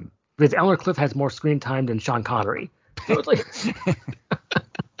Rising Sun? Because Eleanor Cliff has more screen time than Sean Connery. So it's like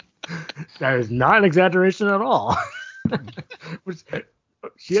that is not an exaggeration at all.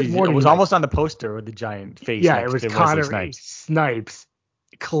 She has more. It was almost on the poster with the giant face. Yeah, next it was to Connery, Snipes,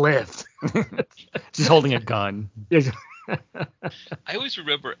 Cliff. She's holding a gun. I always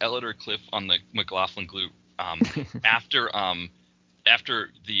remember Eleanor Cliff on the McLaughlin group after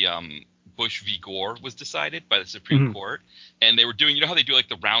the Bush v. Gore was decided by the Supreme Court, and they were doing, how they do like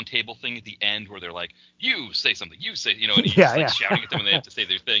the round table thing at the end where they're like, you say something, you say, and he's shouting at them and they have to say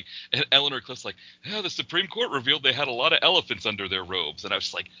their thing. And Eleanor Cliff's like, the Supreme Court revealed they had a lot of elephants under their robes. And I was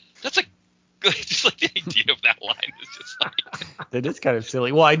just like, that's just like the idea of that line is just like. That is kind of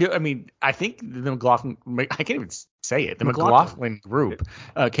silly. Well, I think the McLaughlin, I can't even say it. The McLaughlin group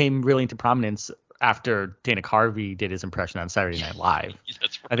came really into prominence after Dana Carvey did his impression on Saturday Night Live.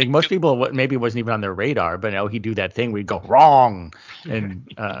 That's right. I think most people maybe it wasn't even on their radar, but he'd do that thing. We'd go wrong, and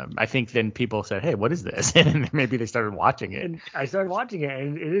I think then people said, "Hey, what is this?" And maybe they started watching it. And I started watching it,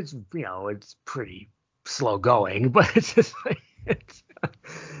 and it is, it's pretty slow going, but it's just like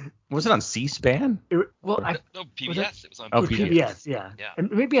Was it on C-SPAN? No, PBS. It was on PBS. Yeah.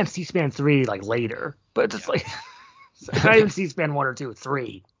 And maybe on C-SPAN 3 like later, but it's like not even C-SPAN 1 or 2,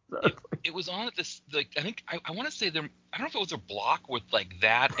 3. It was on at this, like, I think I want to say there. I don't know if it was a block with like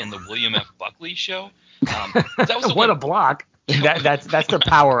that and the William F. Buckley show. That was a block. That's the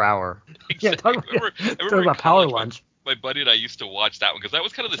Power Hour. Exactly. I remember about Power Lunch. My buddy and I used to watch that one because that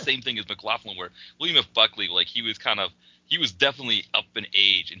was kind of the same thing as McLaughlin, where William F. Buckley, like he was definitely up in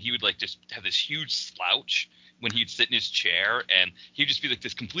age, and he would like just have this huge slouch when he'd sit in his chair, and he'd just be like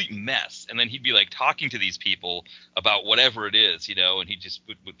this complete mess. And then he'd be like talking to these people about whatever it is, and he just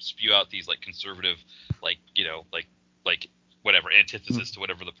would spew out these like conservative, like whatever antithesis to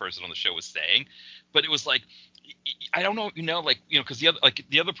whatever the person on the show was saying. But it was like, I don't know, because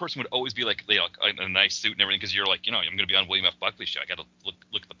the other person would always be like, in a nice suit and everything, because you're like, I'm going to be on William F. Buckley's show. I got to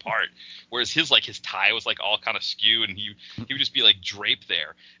look the part. Whereas his tie was like all kind of skewed, and he would just be like draped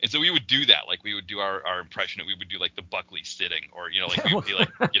there. And so we would do that. Like we would do our impression, we would do like the Buckley sitting, or we would be like,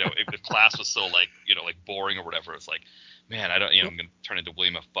 if class was so like boring or whatever, it's like, man, I don't, I'm going to turn into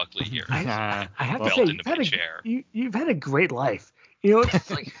William F. Buckley here. I have to say, you've had a great life.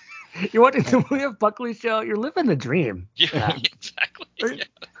 It's like you're watching the William F. Buckley show. You're living the dream. Yeah, exactly. Yeah.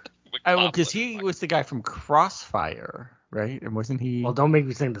 Because he was the guy from Crossfire, right? And wasn't he? Well, don't make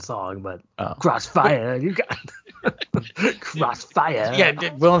me sing the song, but Crossfire, you got Crossfire. Yeah,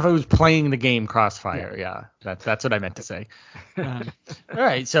 well, if I was playing the game Crossfire, yeah, that's what I meant to say. All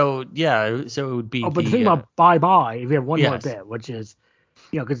right, so it would be. Oh, but the thing about Bye Bye, if we have one more bit, which is,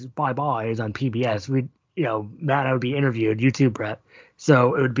 because Bye Bye is on PBS, Matt and I would be interviewed, YouTube prep,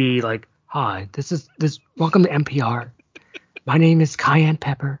 so it would be like, hi, welcome to NPR. My name is Cayenne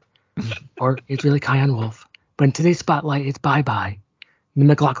Pepper, or it's really Cayenne Wolf. But in today's spotlight, it's Bye Bye, the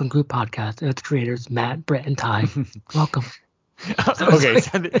McLaughlin Group podcast, and its creators, Matt, Brett, and Ty. Welcome. Okay,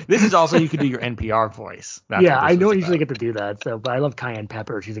 so this is also, you could do your NPR voice. That's I don't usually get to do that, but I love Cayenne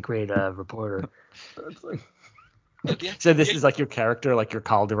Pepper. She's a great reporter. So it's like... So this is like your character, like your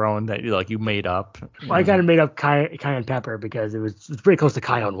Calderon that you made up. Well, I kind of made up Cayenne Pepper because it's pretty close to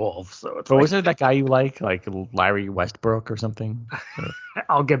Cayenne Wolf. So it's wasn't it that guy you like Larry Westbrook or something?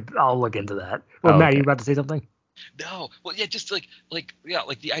 I'll look into that. Well, Matt, you about to say something? No. Well, yeah, just like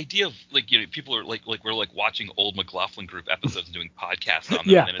the idea of people are like we're like watching old McLaughlin Group episodes and doing podcasts on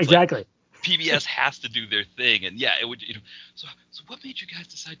them. Yeah, and it's exactly. Like, PBS has to do their thing, and it would. So what made you guys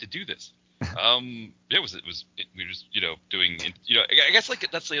decide to do this? We were just doing, I guess like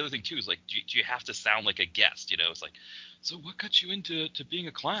that's the other thing too, is like, do you have to sound like a guest? It's like, so what got you into being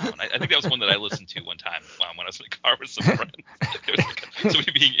a clown? I think that was one that I listened to one time when I was in the car with some friends. There was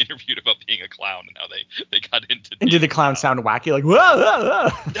somebody being interviewed about being a clown and how they got into. And did the clown sound wacky, like whoa, whoa, whoa?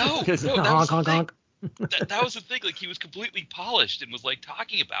 No, that was the thing. Like he was completely polished and was like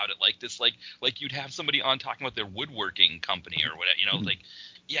talking about it like this, like you'd have somebody on talking about their woodworking company or whatever.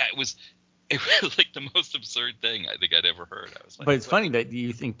 It was like the most absurd thing I think I'd ever heard. I was like, but it's funny that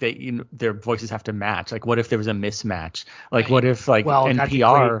you think that their voices have to match. Like, what if there was a mismatch? Like, what if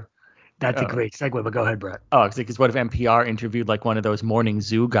NPR? That's a great segue, but go ahead, Brett. Oh, because what if NPR interviewed like one of those morning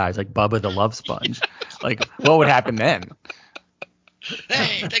zoo guys, like Bubba the Love Sponge? Like, what would happen then?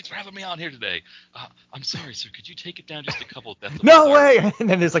 Hey, thanks for having me on here today. I'm sorry, sir. Could you take it down just a couple decibels? No way! And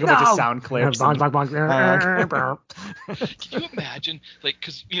then there's like a bunch of sound clips. Bonk, bonk, Can you imagine, like,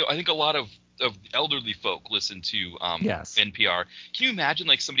 because I think a lot of elderly folk listen to NPR. Can you imagine,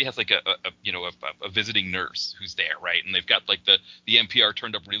 like, somebody has like a visiting nurse who's there, right? And they've got like the NPR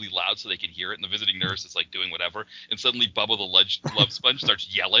turned up really loud so they can hear it, and the visiting nurse is like doing whatever, and suddenly Bubba the Love Sponge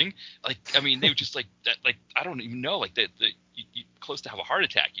starts yelling. Like, I mean, they would just like that. Like, I don't even know. Like, you close to have a heart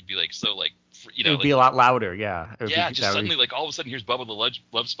attack. You'd be like, so like, it would be a lot louder. Yeah. Yeah. Just suddenly, like, all of a sudden, here's Bubba the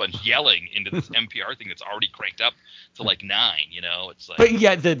Love Sponge yelling into this NPR thing that's already cranked up to like 9. It's like. But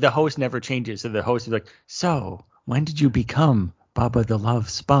yeah, the host never changes. So the host is like, so when did you become Bubba the Love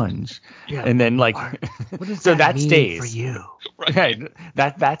Sponge? Yeah. And then like, what does so that that stays for you. Right.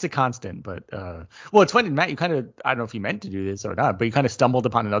 That's a constant. But well, it's funny, Matt. You kind of, I don't know if you meant to do this or not, but you kind of stumbled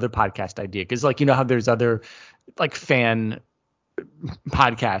upon another podcast idea because, like, how there's other like fan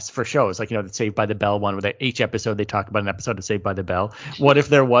podcasts for shows, like the Saved by the Bell one, where each episode they talk about an episode of Saved by the Bell. What if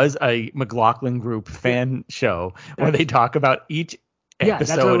there was a McLaughlin Group fan show where they talk about each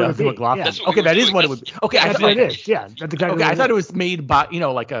episode of the McLaughlin? Yeah. Okay, that is what it would be. Okay, that's what it is. Yeah, that's exactly. Okay, I thought it was made by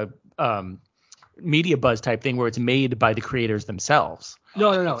like a media buzz type thing where it's made by the creators themselves.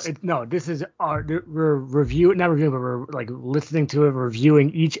 No. This is we're reviewing, not reviewing, but we're like listening to it,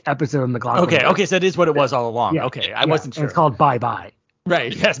 reviewing each episode of McLaughlin. Okay, so that is what it was all along. Yeah, okay, I wasn't sure. It's called Bye Bye.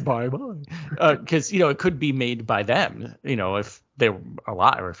 Right. Yes. Bye bye. Because it could be made by them. If they were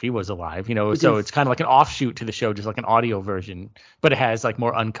alive or if he was alive. So it's kind of like an offshoot to the show, just like an audio version, but it has like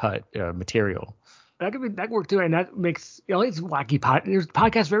more uncut material. That could work too, and that makes it's wacky. There's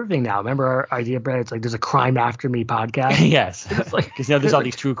podcasts for everything now. Remember our idea, Brad? It's like there's a Crime After Me podcast. Yes, because there's all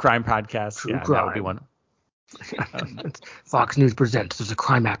these true crime podcasts. True crime. That would be one. Fox News presents there's a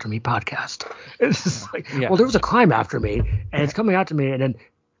Crime After Me podcast. It's just like, well, there was a crime after me, and it's coming after me, and then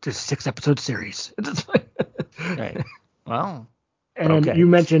there's a 6-episode series. Right. Well. And then you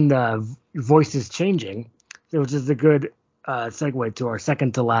mentioned voices changing, which is a good segue to our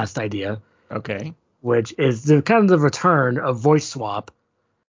second to last idea. Okay. Which is the kind of the return of voice swap,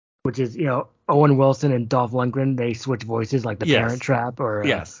 which is Owen Wilson and Dolph Lundgren, they switch voices like the Parent Trap or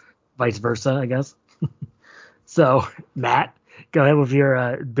vice versa, I guess. So Matt, go ahead with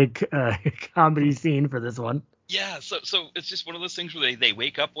your big comedy scene for this one. Yeah, so it's just one of those things where they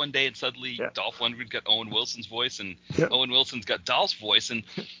wake up one day and suddenly Dolph Lundgren's got Owen Wilson's voice and Owen Wilson's got Dolph's voice, and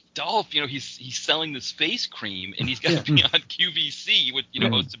Dolph, he's selling this face cream and he's got to be on QVC with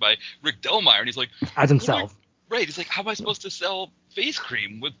hosted by Rick Delmeyer, and he's like as himself. Right, he's like, how am I supposed to sell face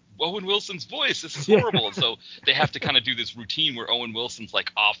cream with Owen Wilson's voice? This is horrible. And so they have to kind of do this routine where Owen Wilson's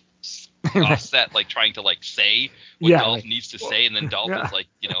like offset, like trying to like say what Dolph needs to say, and then Dolph is like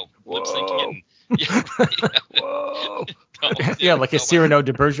lip syncing it. Whoa. Like a Cyrano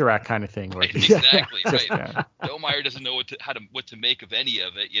de Bergerac kind of thing. Right, exactly. Right. Delmeyer doesn't know what to make of any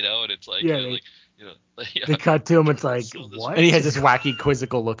of it, and it's like, they cut to him. It's like, what? And he has this wacky,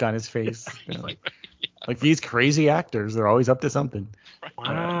 quizzical look on his face. Like these crazy actors, they're always up to something.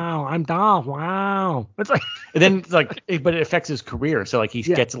 Wow, I'm Dolph. Wow. It's like, and then it's like, but it affects his career. So like he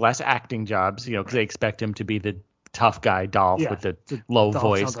gets less acting jobs, because they expect him to be the tough guy Dolph with the low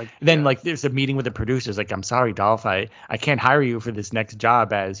voice. Then like there's a meeting with the producers, like, I'm sorry, Dolph, I can't hire you for this next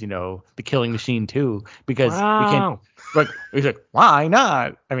job as The Killing Machine 2 because we can't. But he's like, why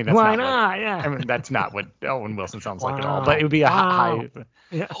not? I mean, that's why not? I mean, that's not what Owen Wilson sounds like at all. But it would be a high.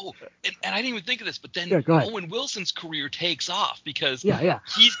 Yeah. Oh, and I didn't even think of this, but then Owen Wilson's career takes off because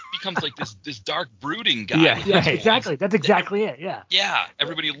he becomes like this dark, brooding guy. Yeah, exactly. That's exactly it. Yeah. Yeah,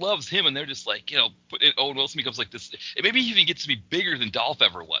 everybody loves him, and they're just like, Owen Wilson becomes like this. And maybe he even gets to be bigger than Dolph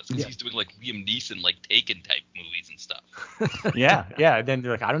ever was because he's doing like Liam Neeson, like Taken type movies and stuff. Yeah. Then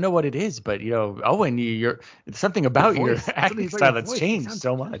they're like, I don't know what it is, but Owen, you're something about your acting style that's changed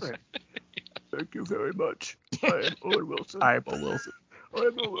so much. Thank you very much. I am Owen Wilson. I'm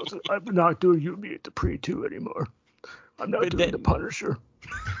Owen Wilson. I'm not doing You, Me at the Pre-2 anymore. I'm not doing The Punisher.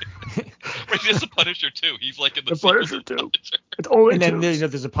 Right, there's The Punisher too. He's like in the Punisher too. It's Owen. And then there's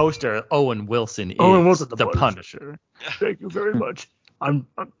a poster. Owen Wilson is the Punisher. Thank you very much. And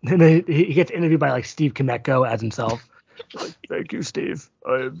then he gets interviewed by like Steve Kometko as himself. Like, thank you, Steve.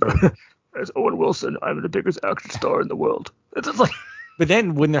 As Owen Wilson, I'm the biggest action star in the world. It's just like. But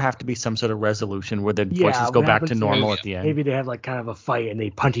then wouldn't there have to be some sort of resolution where the voices go back to normal at the end? Maybe they have like kind of a fight and they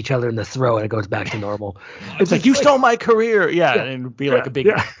punch each other in the throat and it goes back to normal. It's like, you stole my career. Yeah. And it'd be like a big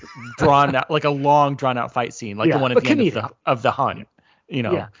drawn out, like a long drawn out fight scene, like the one at the end of the Hunt.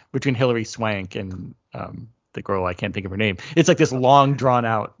 know, between Hilary Swank and the girl, I can't think of her name. It's like this long drawn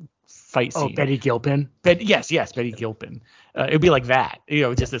out fight scene. Oh, Betty Gilpin. Yes, Betty Gilpin. It'd be like that, you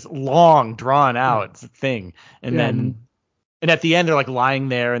know, just this long drawn out thing, and then at the end they're like lying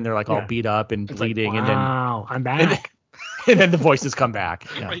there and they're like all beat up and bleeding, like, wow, I'm back. And then the voices come back.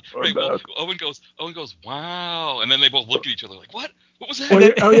 Yeah. Right. Well, Owen goes, wow, and then they both look at each other like, what? What was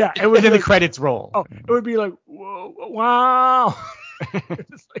that? It was then the credits roll. Oh, it would be like, whoa, wow.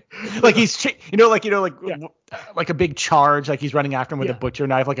 like he's, like a big charge, like he's running after him with a butcher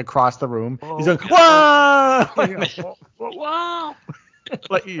knife, like across the room. He's going, whoa, wow.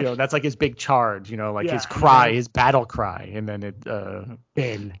 Like, you know, that's like his big charge, you know, like his cry, his battle cry, and then it.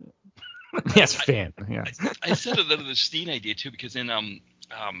 Finn. Yes, Finn. Yeah. I said that the Steen idea too, because in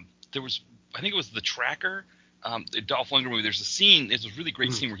there was, I think it was the Tracker. The Dolph Lundgren movie, there's a scene, it's a really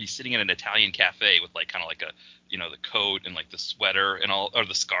great scene where he's sitting in an Italian cafe with like kind of like a, you know, the coat and like the sweater and all, or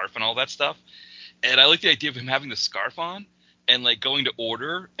the scarf and all that stuff. And I like the idea of him having the scarf on and like going to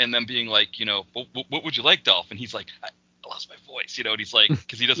order and then being like, you know, what would you like, Dolph? And he's like, I lost my voice, you know, and he's like,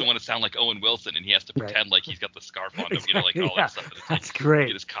 because he doesn't want to sound like Owen Wilson and he has to pretend like he's got the scarf on him, you know, like all that stuff. And that's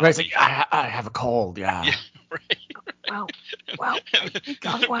great. Right, it's like, I have a cold, Yeah, right. Wow. And then,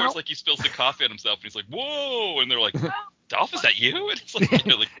 of course, like he spills the coffee on himself and he's like, whoa, and they're like, Dolph, is that you? And it's like, you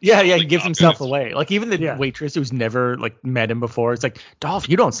know, like, he gives himself away. Like even the waitress who's never like met him before, it's like, Dolph,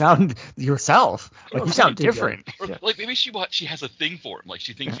 you don't sound yourself. Like you sound different. Or, like maybe she has a thing for him. Like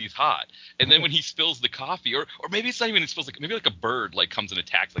she thinks he's hot. And then when he spills the coffee, or maybe it's not even, it spills like, maybe like a bird like comes and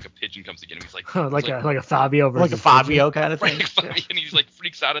attacks, like a pigeon comes again. And he's like, like a Fabio versus like a Fabio kind of thing. Right, and he's like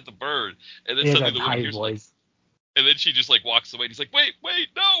freaks out at the bird. And then suddenly the woman hears like, and then she just like walks away and he's like, wait,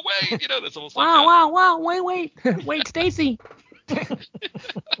 no, wait. You know, that's almost like wow, wait, Stacy.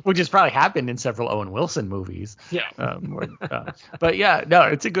 Which has probably happened in several Owen Wilson movies. Yeah. But yeah, no,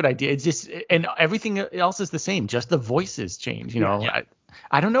 it's a good idea. It's just, and everything else is the same. Just the voices change, you know. Yeah.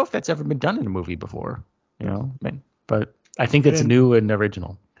 I don't know if that's ever been done in a movie before, you know, but I think it's new and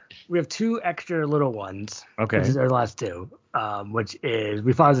original. We have two extra little ones. Okay. Which is our last two, which is,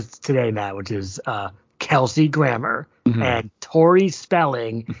 we found this today, Matt, which is Kelsey Grammer and Tori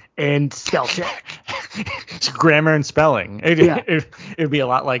Spelling and spell check. Grammar and spelling. It'd be a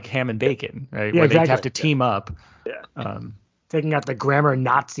lot like Ham and Bacon, right? Where they'd have to team up. Yeah. Taking out the grammar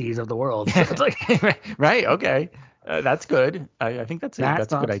Nazis of the world. So it's like, right. Okay. That's good. I think that's a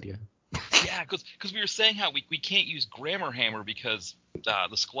good idea. Yeah, because we were saying how we can't use Grammar Hammer because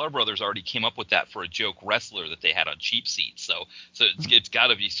the Sklar brothers already came up with that for a joke wrestler that they had on Cheap Seats. So it's got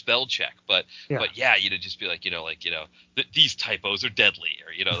to be spell check. But yeah, you'd just be like, these typos are deadly,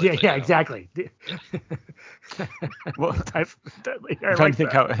 or exactly. Well, deadly. I'm trying to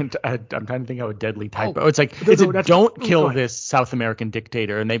think how a deadly typo. It's like don't kill this South American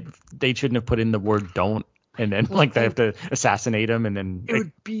dictator, and they shouldn't have put in the word don't. And then they have to assassinate him, and then it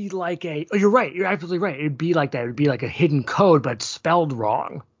would be like you're right. You're absolutely right. It'd be like that. It'd be like a hidden code, but spelled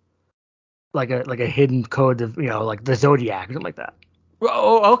wrong. Like a hidden code of, like the Zodiac or something like that.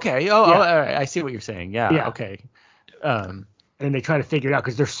 Oh, okay. Oh, all right. I see what you're saying. Yeah. Okay. And then they try to figure it out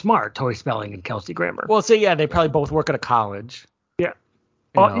because they're smart, Tori Spelling and Kelsey Grammer. Well, so they probably both work at a college. Yeah.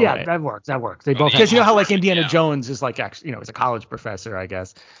 That works. They both, because how like Indiana Jones is like actually is a college professor, I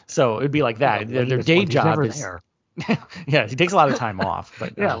guess. So it'd be like that. Their day job is there. Yeah, he takes a lot of time off.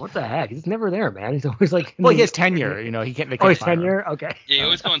 But what the heck? He's never there, man. He's always like. Well, he has tenure. He can't. He's tenure. Okay. Yeah, he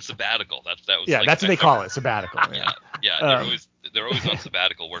always go on sabbatical. That was. Yeah, that's what they call it, sabbatical. Yeah. They're always on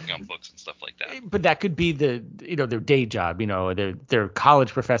sabbatical, working on books and stuff like that. But that could be their day job. They're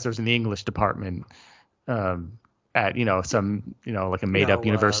college professors in the English department. At some like a made up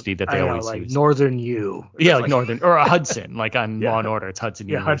university that they always use. Northern U. Yeah, like Northern or a Hudson, like on Law and Order. It's Hudson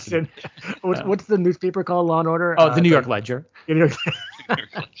University. Hudson. What's the newspaper called? Law and Order? Oh, the New York Ledger.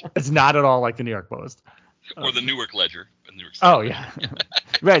 It's not at all like the New York Post. Or the Newark Ledger. Oh yeah.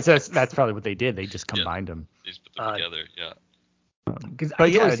 Right. So that's probably what they did. They just combined them. They just put them together. Yeah.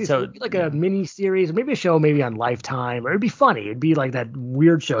 It'd be like a mini series, or maybe a show, maybe on Lifetime, or it'd be funny. It'd be like that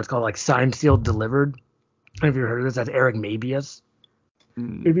weird show. It's called like Signed, Sealed, Delivered. Have you heard of this? That's Eric Mabius.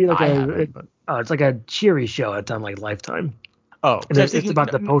 It'd be like it's like a cheery show. It's on like Lifetime. Oh, it's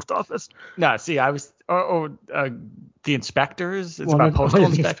about the post office. No, see, I was the inspectors. It's about postal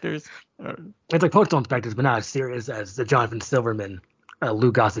inspectors. It's like postal inspectors, but not as serious as the Jonathan Silverman,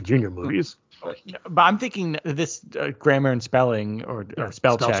 Lou Gossett Jr. movies. But I'm thinking this grammar and spelling or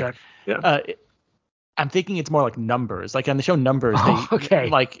spell check. Yeah. I'm thinking it's more like Numbers. Like on the show Numbers,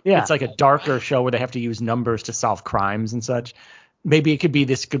 it's like a darker show where they have to use numbers to solve crimes and such. Maybe it could be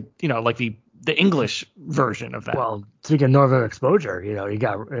this, like the English version of that. Well, speaking of Northern Exposure, you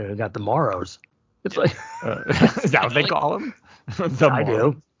got the Morrows. It's like Is that what they call them? I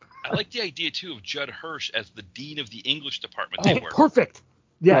do. I like the idea too of Judd Hirsch as the dean of the English department. Oh, perfect.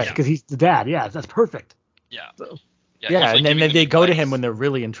 Yes, because he's the dad. Yeah, that's perfect. Yeah. So, yeah, and then they go to him when they're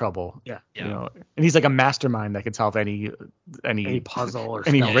really in trouble. Yeah. You know, and he's like a mastermind that can solve any puzzle or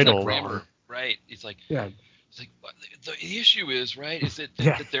any spell riddle. Grammar, right? He's like, the issue is, right, is that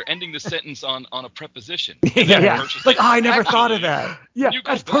they're ending the sentence on a preposition. Like, I never thought of that. Yeah, when you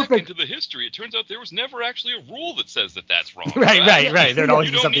go that's back perfect. into the history, it turns out there was never actually a rule that says that that's wrong. Right. There'd always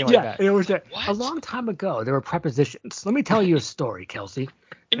be something like that. It was a long time ago. There were prepositions. Let me tell you a story, Kelsey.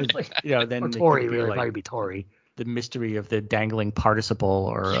 It's like, then or Tory, really, probably be Tory. The mystery of the dangling participle,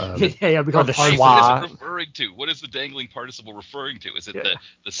 or or the schwa. What is it referring to? What is the dangling participle referring to? Is it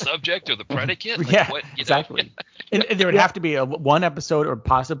the subject or the predicate? Like, what, exactly. And there would have to be one episode or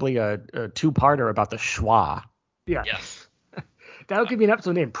possibly a two-parter about the schwa. Yeah. Yes. That could be an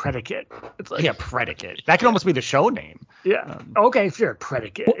episode named Predicate. It's like, Predicate. That could almost be the show name. Yeah. Okay, sure.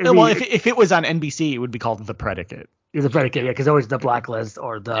 Predicate. If it was on NBC, it would be called The Predicate. The Predicate, because always the Blacklist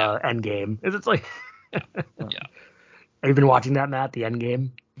or the Endgame. It's like. Have you been watching that, Matt? The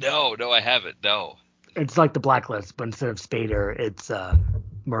Endgame? No, I haven't. No. It's like the Blacklist, but instead of Spader, it's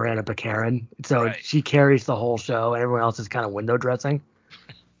Miranda Baccarin. So she carries the whole show, and everyone else is kind of window dressing.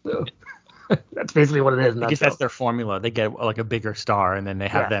 So that's basically what it is. I guess that's their formula. They get like a bigger star, and then they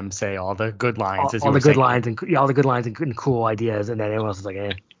have them say all the good lines. All the good lines and cool ideas, and then everyone else is like,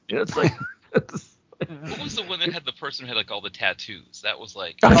 eh. It's like. What was the one that had the person who had like all the tattoos? That was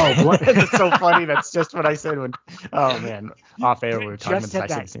like. That's so funny. That's just what I said when. Oh man, off air we were talking about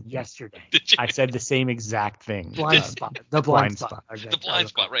that yesterday. I said the same exact thing. Blind spot. The blind spot. Okay. The blind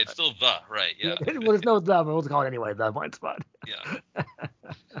spot, right? Still the right. Yeah. Well, there's no the, but we'll call it anyway. The blind spot. Yeah.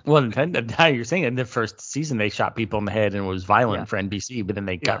 Well, now you're saying in the first season they shot people in the head and it was violent for NBC, but then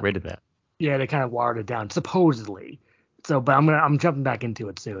they got rid of that. Yeah, they kind of watered it down supposedly. So, but I'm jumping back into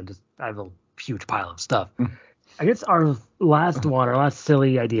it soon. I have a huge pile of stuff. I guess our last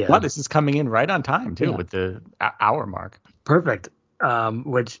silly idea. Wow, this is coming in right on time too with the hour mark. Perfect.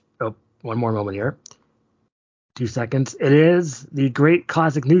 One more moment here. 2 seconds. It is the great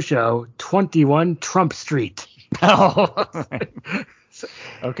classic new show, 21 Trump Street. Oh.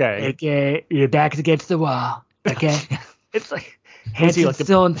 Okay. Okay, your back is against the wall. Okay. It's like Hanson's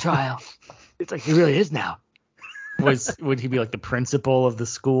still in trial. It's like he really is now. Would he be like the principal of the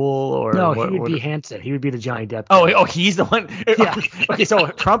school, or no? He would be Hanson. He would be the Johnny Depp. Oh, he's the one. Yeah. Okay, so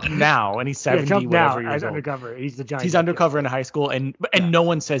Trump now, and he's 70. Trump now, years old. undercover. He's the Johnny. He's Depp undercover in a high school, and no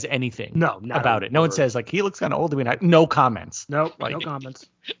one says anything. About it. No one says like he looks kind of old to me. No comments. No comments.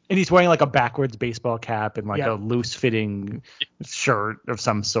 And he's wearing like a backwards baseball cap and like a loose fitting shirt of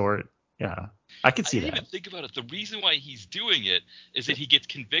some sort. Yeah. I could see that. I didn't even think about it. The reason why he's doing it is that he gets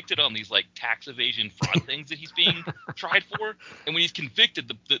convicted on these like tax evasion fraud things that he's being tried for, and when he's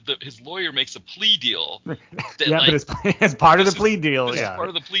convicted, his lawyer makes a plea deal. That, but it's part of the plea deal. It's part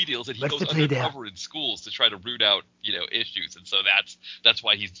of the plea deal is that he goes undercover in schools to try to root out issues, and so that's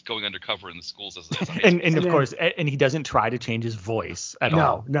why he's going undercover in the schools as a high school. And of course, and he doesn't try to change his voice at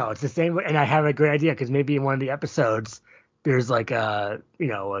all. No, it's the same. And I have a great idea because maybe in one of the episodes there's like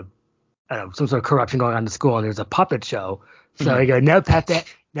some sort of corruption going on in the school, and there's a puppet show. So I go, no puppet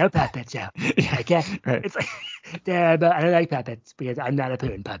show. Okay, right. It's like, yeah, but I don't like puppets because I'm not a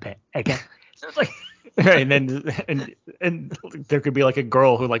Putin puppet. Okay, so it's like, right, and there could be like a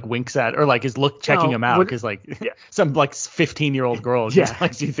girl who like winks at or like is checking him out because some like 15-year-old girl just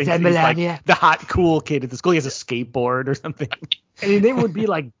like she thinks he's like the hot cool kid at the school. He has a skateboard or something. And his name would be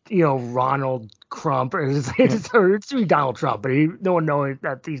like Ronald Crump, or it's Donald Trump, but no one knows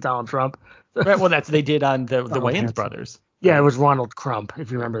that he's Donald Trump. Right. Well, that's they did on the Wayans brothers. Yeah, it was Ronald Crump,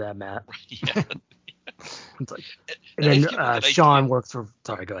 if you remember that, Matt. Yeah. It's like, and then Sean works for.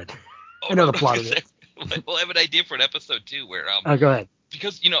 Sorry, go ahead. I know the plot of it. Well, I have an idea for an episode too, where go ahead.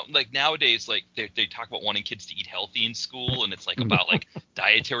 Because like nowadays, like they talk about wanting kids to eat healthy in school, and it's like about like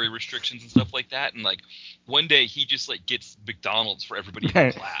dietary restrictions and stuff like that. And like one day he just like gets McDonald's for everybody in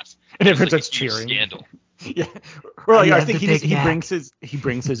the class, and everyone starts like, cheering. Scandal. Yeah. Well, I think he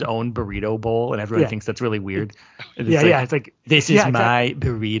brings his own burrito bowl, and everyone thinks that's really weird. It's like this is my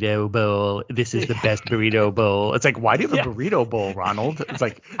burrito bowl. This is the best burrito bowl. It's like, why do you have a burrito bowl, Ronald? It's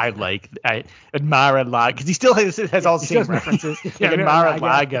like I admire a lot because he still has all the same references. Like at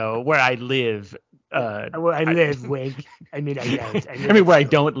Mar-a-Lago, where I live. Where I live, wink. I mean, I don't. I mean, where I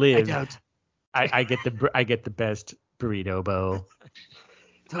don't live. I don't. I get the best burrito bowl.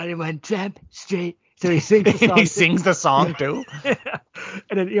 21 Trump Street. So he sings the song. He sings the song too.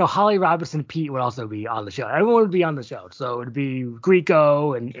 And then Holly Robinson Pete would also be on the show. Everyone would be on the show. So it'd be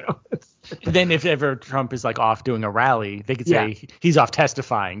Grieco and Then if ever Trump is like off doing a rally, they could say he's off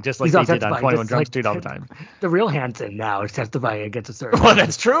testifying, just like they did on 21 Jump Street all the time. The real Hanson now is testifying against a certain. Well,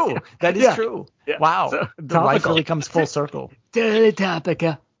 that's true. That is true. Yeah. Wow. So, the life really comes full circle.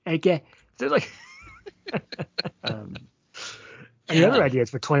 Topica. Okay. So like. The other ideas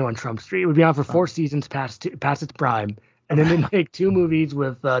for 21 Trump Street would be on for 4 seasons past its prime, and then they make 2 movies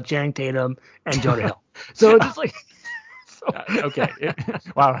with Channing Tatum and Jonah Hill. So it's just like. Okay.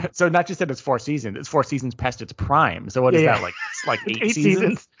 Wow. So not just that it's 4 seasons, it's 4 seasons past its prime. So what is that like? It's like 8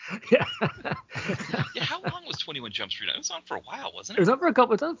 seasons? Yeah. Yeah. How long was 21 Jump Street? It was on for a while, wasn't It it? was on for it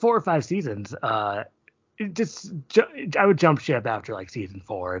was on 4 or 5 seasons. I would jump ship after like season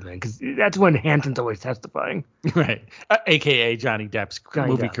 4, and then because that's when Hanson's always testifying. Right. AKA Johnny Depp's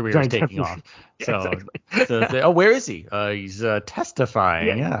movie career is taking off. Yeah, So where is he? He's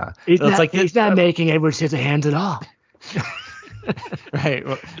testifying. Yeah. He's not making Edward Scissorhands at all. Right.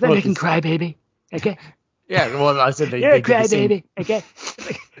 Well, Is that making Crybaby? Okay. Yeah. Well, I said you're a crybaby. Okay.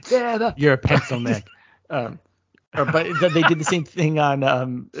 You're a pencil neck. But they did the same thing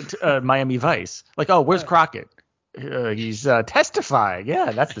on Miami Vice. Like, oh, where's Crockett? He's testifying.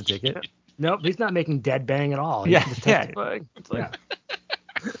 Yeah, that's the ticket. Nope, he's not making dead bang at all. He's just testifying.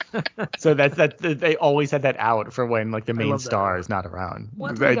 So that's they always had that out for when like the main star is not around.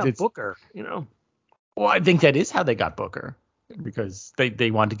 Well, they got Booker, Well, I think that is how they got Booker, because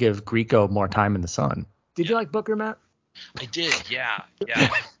they wanted to give Grieco more time in the sun. Did you like Booker, Matt? I did, yeah.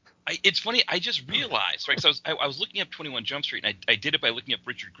 It's funny, I just realized, right? So I was looking up 21 Jump Street, and I did it by looking up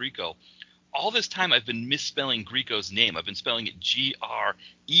Richard Grieco. All this time, I've been misspelling Grieco's name. I've been spelling it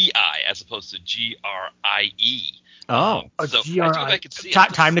G-R-E-I as opposed to G-R-I-E. So G-R-I. I could see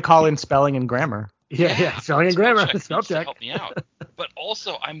time to call in spelling and grammar. Yeah, spelling and grammar. Spell check help me out. But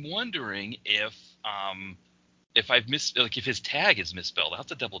also, I'm wondering if I've if his tag is misspelled. I'll have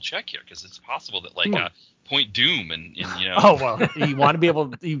to double check here, because it's possible that Point Doom and Oh, well, you want to be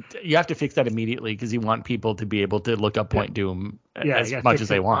able you have to fix that immediately, because you want people to be able to look up Point Doom as much as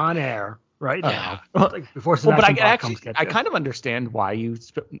they want on air right now. Before I kind of understand why you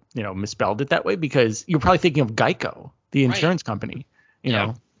misspelled it that way, because you're probably thinking of Geico, the insurance company. You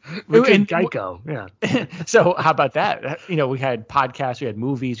know. Richard Geico, yeah. So how about that? We had podcasts, we had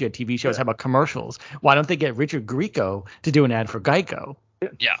movies, we had TV shows. How about commercials? Why don't they get Richard Grieco to do an ad for Geico?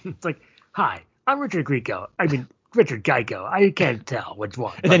 Yeah. It's like, hi, I'm Richard Grieco. I mean, Richard Geico. I can't tell which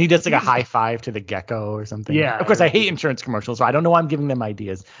one. And then he does like a high five to the gecko or something. Yeah. Of course, I hate insurance commercials, so I don't know why I'm giving them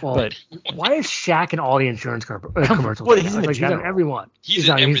ideas. Well, but why is Shaq in all the insurance commercials? Well, he's in the general. He's on everyone. He's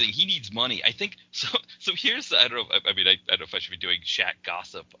in everything. He needs money. I think so. So here's I don't know. I don't know if I should be doing Shaq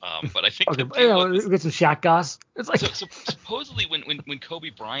gossip. But I think we get some Shaq goss. It's like so supposedly when Kobe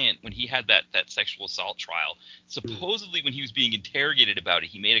Bryant, when he had that sexual assault trial, supposedly when he was being interrogated about it,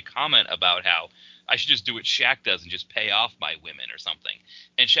 he made a comment about how I should just do what Shaq does and just pay off my women or something.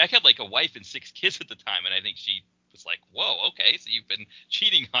 And Shaq had like a wife and 6 kids at the time, and I think she was like, "Whoa, okay, so you've been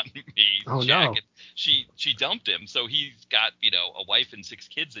cheating on me, Shaq." No. And she dumped him, so he's got a wife and 6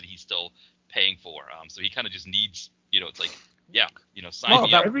 kids that he's still paying for. So he kind of just needs, it's like, sign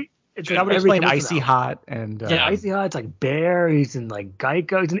me up. That would explain Icy Hot and Icy Hot. It's like Bear. He's in like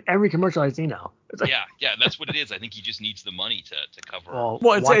Geico. He's in every commercial I see now. Like, yeah, that's what it is. I think he just needs the money to cover. Well,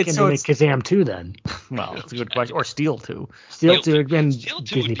 why can't they make Kazam 2 then? Well, it's a good question. Or Steel 2. Steel 2 again. Steel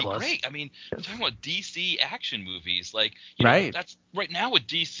 2 would be great. I mean, I'm talking about DC action movies, like that's right now with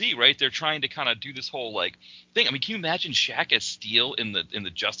DC, right? They're trying to kind of do this whole like thing. I mean, can you imagine Shaq as Steel in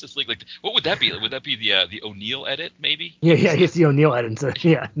the Justice League? Like, what would that be? Would that be the O'Neill edit, maybe? Yeah, it's the O'Neill edit. So,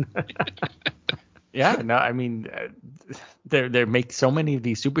 yeah. Yeah, no, I mean, they make so many of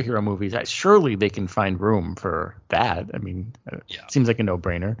these superhero movies. Surely they can find room for that. I mean, it seems like a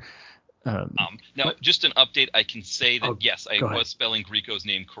no-brainer. Now, just an update. I can say that yes, I was spelling Grieco's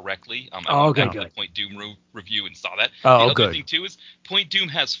name correctly. I went back to the Point Doom review and saw that. The other thing too is Point Doom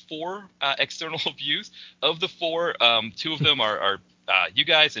has 4 external views. Of the 4, 2 of them are you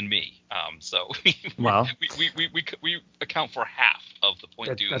guys and me. So we account for half of the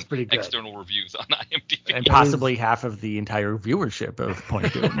Point Doom external reviews on IMDb. And possibly half of the entire viewership of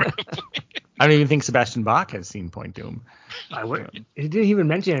Point Doom. I don't even think Sebastian Bach has seen Point Doom. He didn't even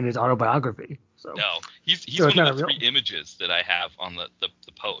mention it in his autobiography. So. No, he's one of the 3 images that I have on the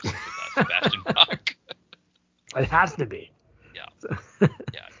post with Sebastian Bach. It has to be. Yeah. So,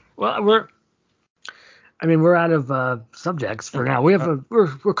 yeah. Well, we're out of subjects for now. We have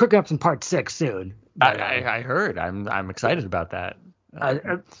we're cooking up some part 6 soon. I heard. I'm excited about that.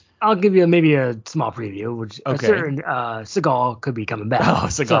 I'll give you maybe a small preview, which a Okay. certain Seagal could be coming back. Oh,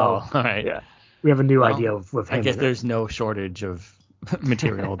 Seagal. So, All right. yeah, we have a new Well, idea with him. I guess there's no shortage of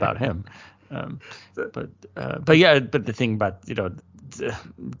material about him. But the thing about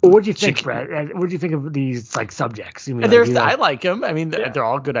Well, what do you think, Brett? What do you think of these like subjects? You mean, I like them. I mean, they're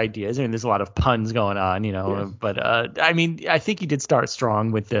all good ideas. I mean, there's a lot of puns going on, But I mean, I think you did start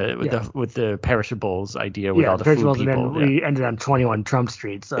strong with the perishables idea with all the food people. And then we ended on 21 Trump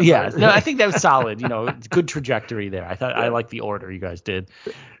Street. So no, I think that was solid. Good trajectory there. I like the order you guys did.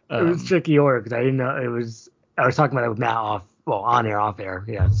 It was tricky order because I didn't know it was. I was talking about it with Matt on air, off air.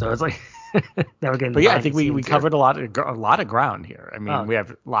 Yeah, so it's like. But yeah, I think we covered a lot of ground here. I mean, we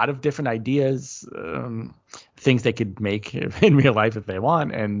have a lot of different ideas, things they could make in real life if they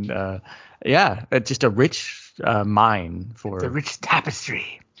want, and it's just a rich mine for. It's a rich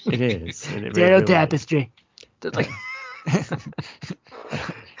tapestry. It is. Really tapestry. Like...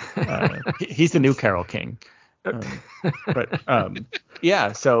 he's the new Carol King.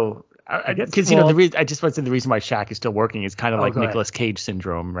 So. Because the reason I just want to say the reason why Shaq is still working is kind of like Nicolas Cage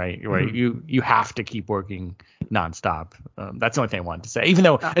syndrome, right? Where you have to keep working nonstop. That's the only thing I wanted to say. Even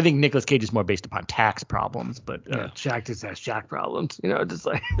though I think Nicolas Cage is more based upon tax problems, but Shaq just has Shaq problems, just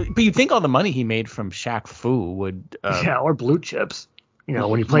like. But you'd think all the money he made from Shaq Fu would. Or Blue Chips.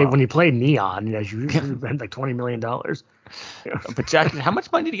 When he played Neon, you spent like $20 million. But Shaq, how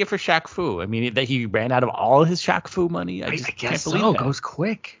much money did he get for Shaq Fu? I mean, that he ran out of all his Shaq Fu money. I guess can't believe so. It goes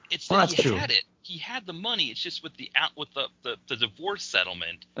quick. It's that he had it. He had the money. It's just with the divorce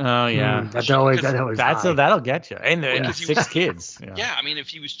settlement. Oh yeah, that'll get you. And 6 kids. Yeah, I mean, if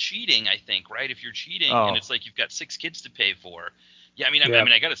he was cheating, I think, right? If you're cheating and it's like you've got 6 kids to pay for. Yeah, I mean,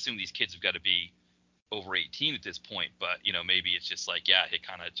 I got to assume these kids have got to be over 18 at this point, but maybe it's just like it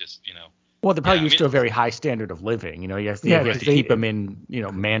kind of just Well, they're probably used to a very high standard of living. You have to keep them in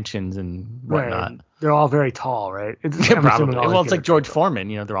mansions and whatnot. Right. They're all very tall, right? Probably. Well, it's like George Foreman.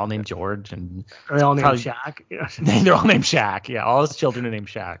 They're all named George, and are they all named Shaq? They're all named Shaq. Yeah, all his children are named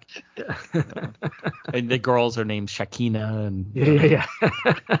Shaq. And the girls are named Shakina. And yeah.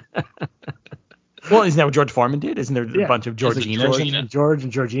 Well, isn't that what George Foreman did? Isn't there a bunch of Georginas? George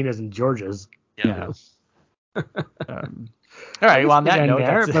and Georginas and Georges. Yeah. All right. Well, on that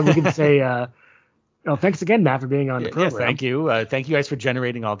note, but we can say, thanks again, Matt, for being on the program. Yeah, thank you. Thank you guys for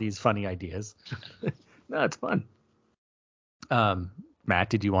generating all these funny ideas. No, it's fun.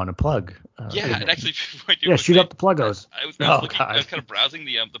 Matt, did you want to plug? And actually, shoot up the pluggos. I was kind of browsing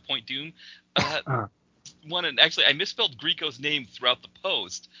the Point Doom one, and actually I misspelled Grieco's name throughout the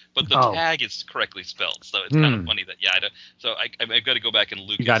post, but the tag is correctly spelled, so it's kind of funny that I've got to go back and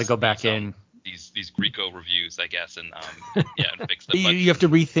Lucas. You got to go back in. These Grieco reviews, I guess, and and fix them. You have to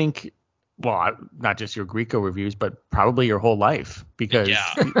rethink, well, not just your Grieco reviews, but probably your whole life, because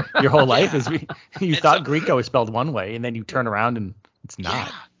your whole life is you thought Grieco was spelled one way, and then you turn around and it's not.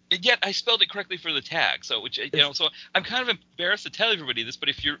 Yeah. And yet I spelled it correctly for the tag, so so I'm kind of embarrassed to tell everybody this, but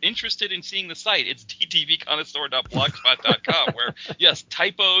if you're interested in seeing the site, it's dtvconnoisseur.blogspot.com, where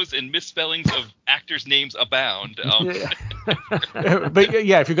typos and misspellings of actors' names abound. But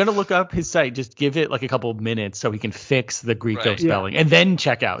if you're gonna look up his site, just give it like a couple of minutes so he can fix the Grieco spelling, and then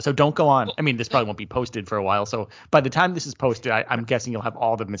check out. So don't go on. Well, I mean, this probably won't be posted for a while, so by the time this is posted, I'm guessing you'll have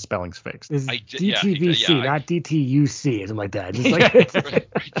all the misspellings fixed. It's DTVC, not DTUC, something like that. Just like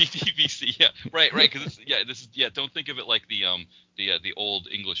DTVC, right, because don't think of it like the old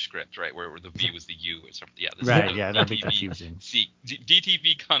English script, right, where the V was the U or something. That'd be confusing.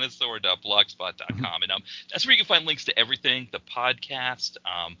 DTVconnoisseur.blogspot.com, and that's where you can find links to everything: the podcast,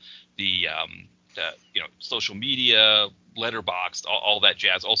 the social media, Letterboxd, all that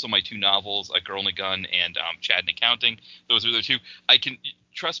jazz. Also, my 2 novels, A Girl and a Gun and Chad in Accounting. Those are the 2.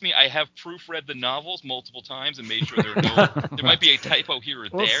 Trust me, I have proofread the novels multiple times and made sure there might be a typo here or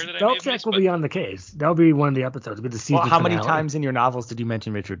there that I may have missed. Will be on the case. That'll be one of the episodes. It'll be the season how many times in your novels did you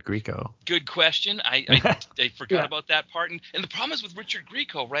mention Richard Grieco? Good question. I forgot about that part. And the problem is with Richard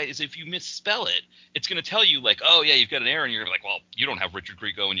Grieco, right, is if you misspell it, it's going to tell you like, oh yeah, you've got an error, and you're like, well, you don't have Richard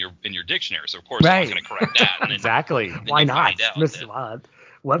Grieco in your dictionary, so of course I'm going to correct that. And then, exactly. Why not?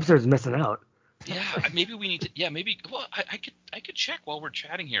 Webster's missing out. Yeah, maybe we need to. Yeah, maybe. Well, I could check while we're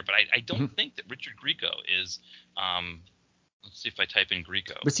chatting here, but I don't think that Richard Grieco is. Let's see if I type in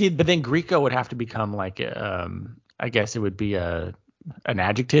Grieco. But then Grieco would have to become like I guess it would be an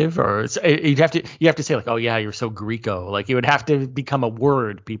adjective, or you have to say like, oh yeah, you're so Grieco. Like it would have to become a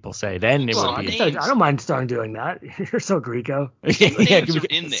word people say. Then it would be. I don't mind starting doing that. You're so Grieco. Some names are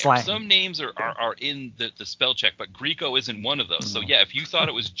in there. Slang. Some names are in the spell check, but Grieco isn't one of those. So yeah, if you thought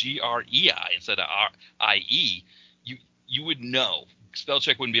it was GREI instead of IE, you would know spell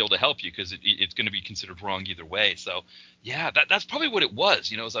check wouldn't be able to help you because it's going to be considered wrong either way. So yeah, that's probably what it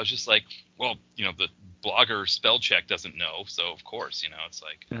was. You know, so I was just like, well, you know, the blogger spell check doesn't know, so of course, you know, it's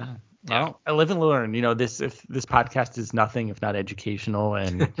like. Yeah. Well, I live and learn. You know, this podcast is nothing if not educational,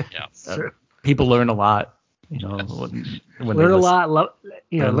 and people learn a lot. You know, when learn a lot,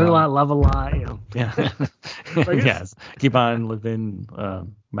 learn a lot, love a lot. You know. Yeah. Yes. Keep on living,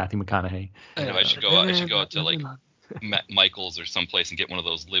 Matthew McConaughey. I know I should go out to like Michael's or someplace and get one of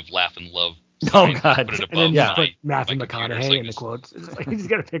those live, laugh, and love. Oh God! Put it above and then just put Matthew my McConaughey like in the quotes. You just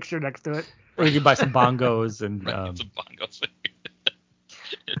got a picture next to it. Or you could buy some bongos and some bongos.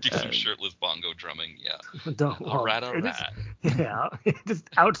 Do some shirtless bongo drumming. Yeah. All right. Just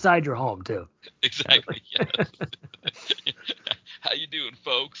outside your home too. Exactly. Yes. How you doing,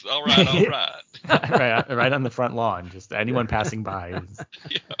 folks? All right. right on the front lawn. Just anyone passing by.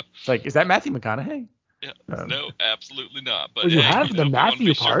 It's like, is that Matthew McConaughey? Yeah. No, absolutely not. But well, you have the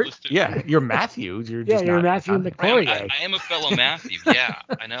Matthew part. Yeah, you're Matthew. You're Matthew McConaughey. I am a fellow Matthew. Yeah,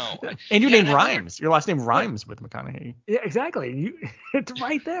 I know. And your name rhymes. Your last name rhymes with McConaughey. Yeah, exactly. It's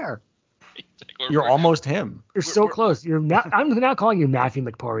right there. You're almost him. You're so close. I'm now calling you Matthew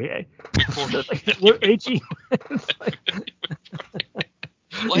McPoirier. We're H-E.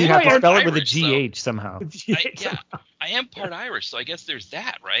 Well, you have to spell it with a GH somehow. I am part Irish, so I guess there's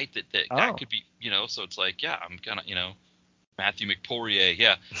that, right? That could be, you know. So it's like, yeah, I'm kind of, you know, Matthew McPoirier.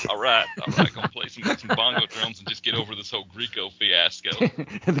 Yeah, all right, gonna play some bongo drums and just get over this whole Greco fiasco.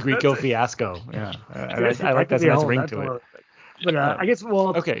 The Greco fiasco. Yeah, I like that nice ring to it. But I guess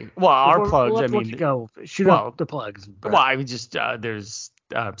okay. Well, our plugs. I mean, shoot out the plugs. Well, I would just there's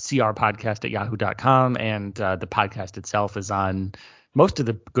crpodcast@yahoo.com, and the podcast itself is on most of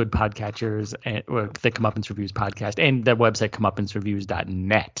the good podcatchers, and the Comeuppance Reviews podcast, and the website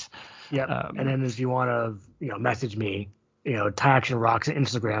comeuppance.reviews.net. Yeah, and then if you want to, message me, Ty Action Rocks on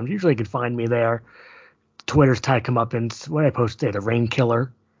Instagram. Usually you can find me there. Twitter's Ty Comeuppance. What did I post today? The Rain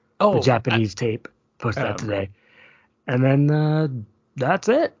Killer. The Japanese tape. Posted that today. And then that's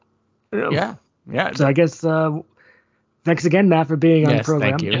it. Yeah. So I guess thanks again, Matt, for being on the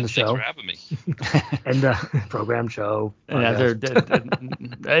program and the show. Thanks for having me. And program show.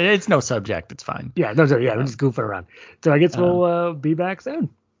 It's no subject. It's fine. Yeah, we're just goofing around. So I guess we'll be back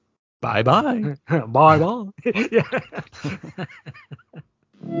soon. Bye-bye. Bye-bye.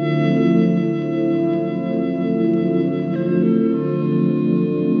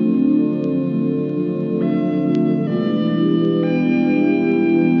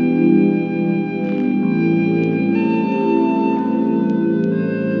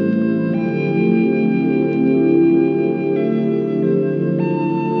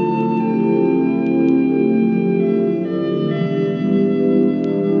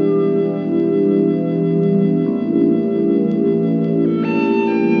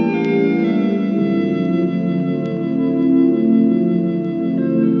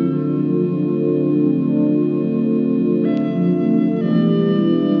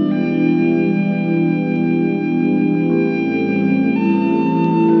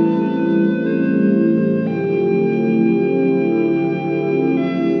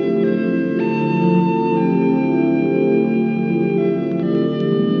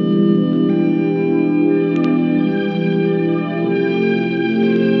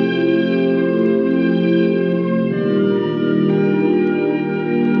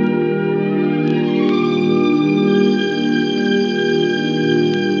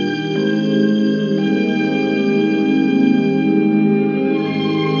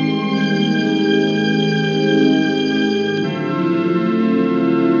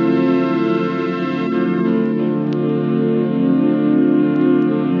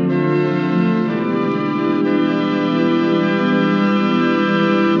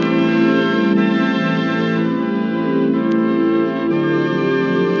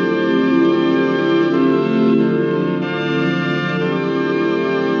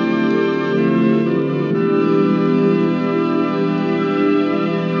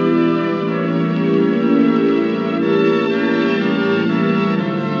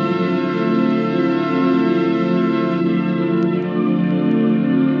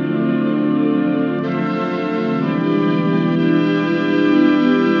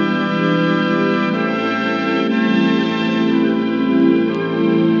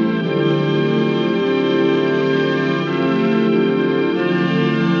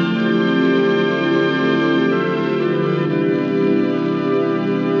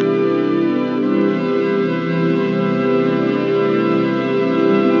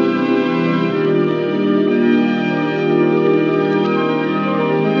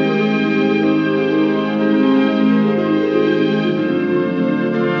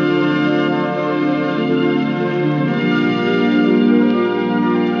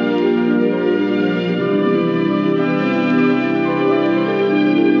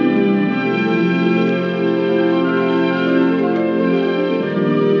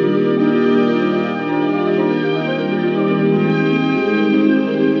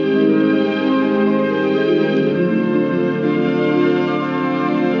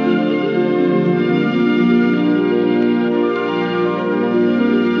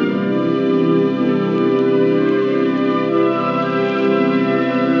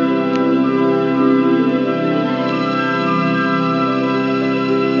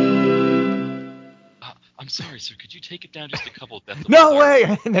 sir, could you take it down just a couple decibels? No way!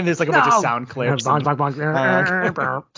 And then there's like a bunch of No! sound clips. Bonk, bonk, bonk.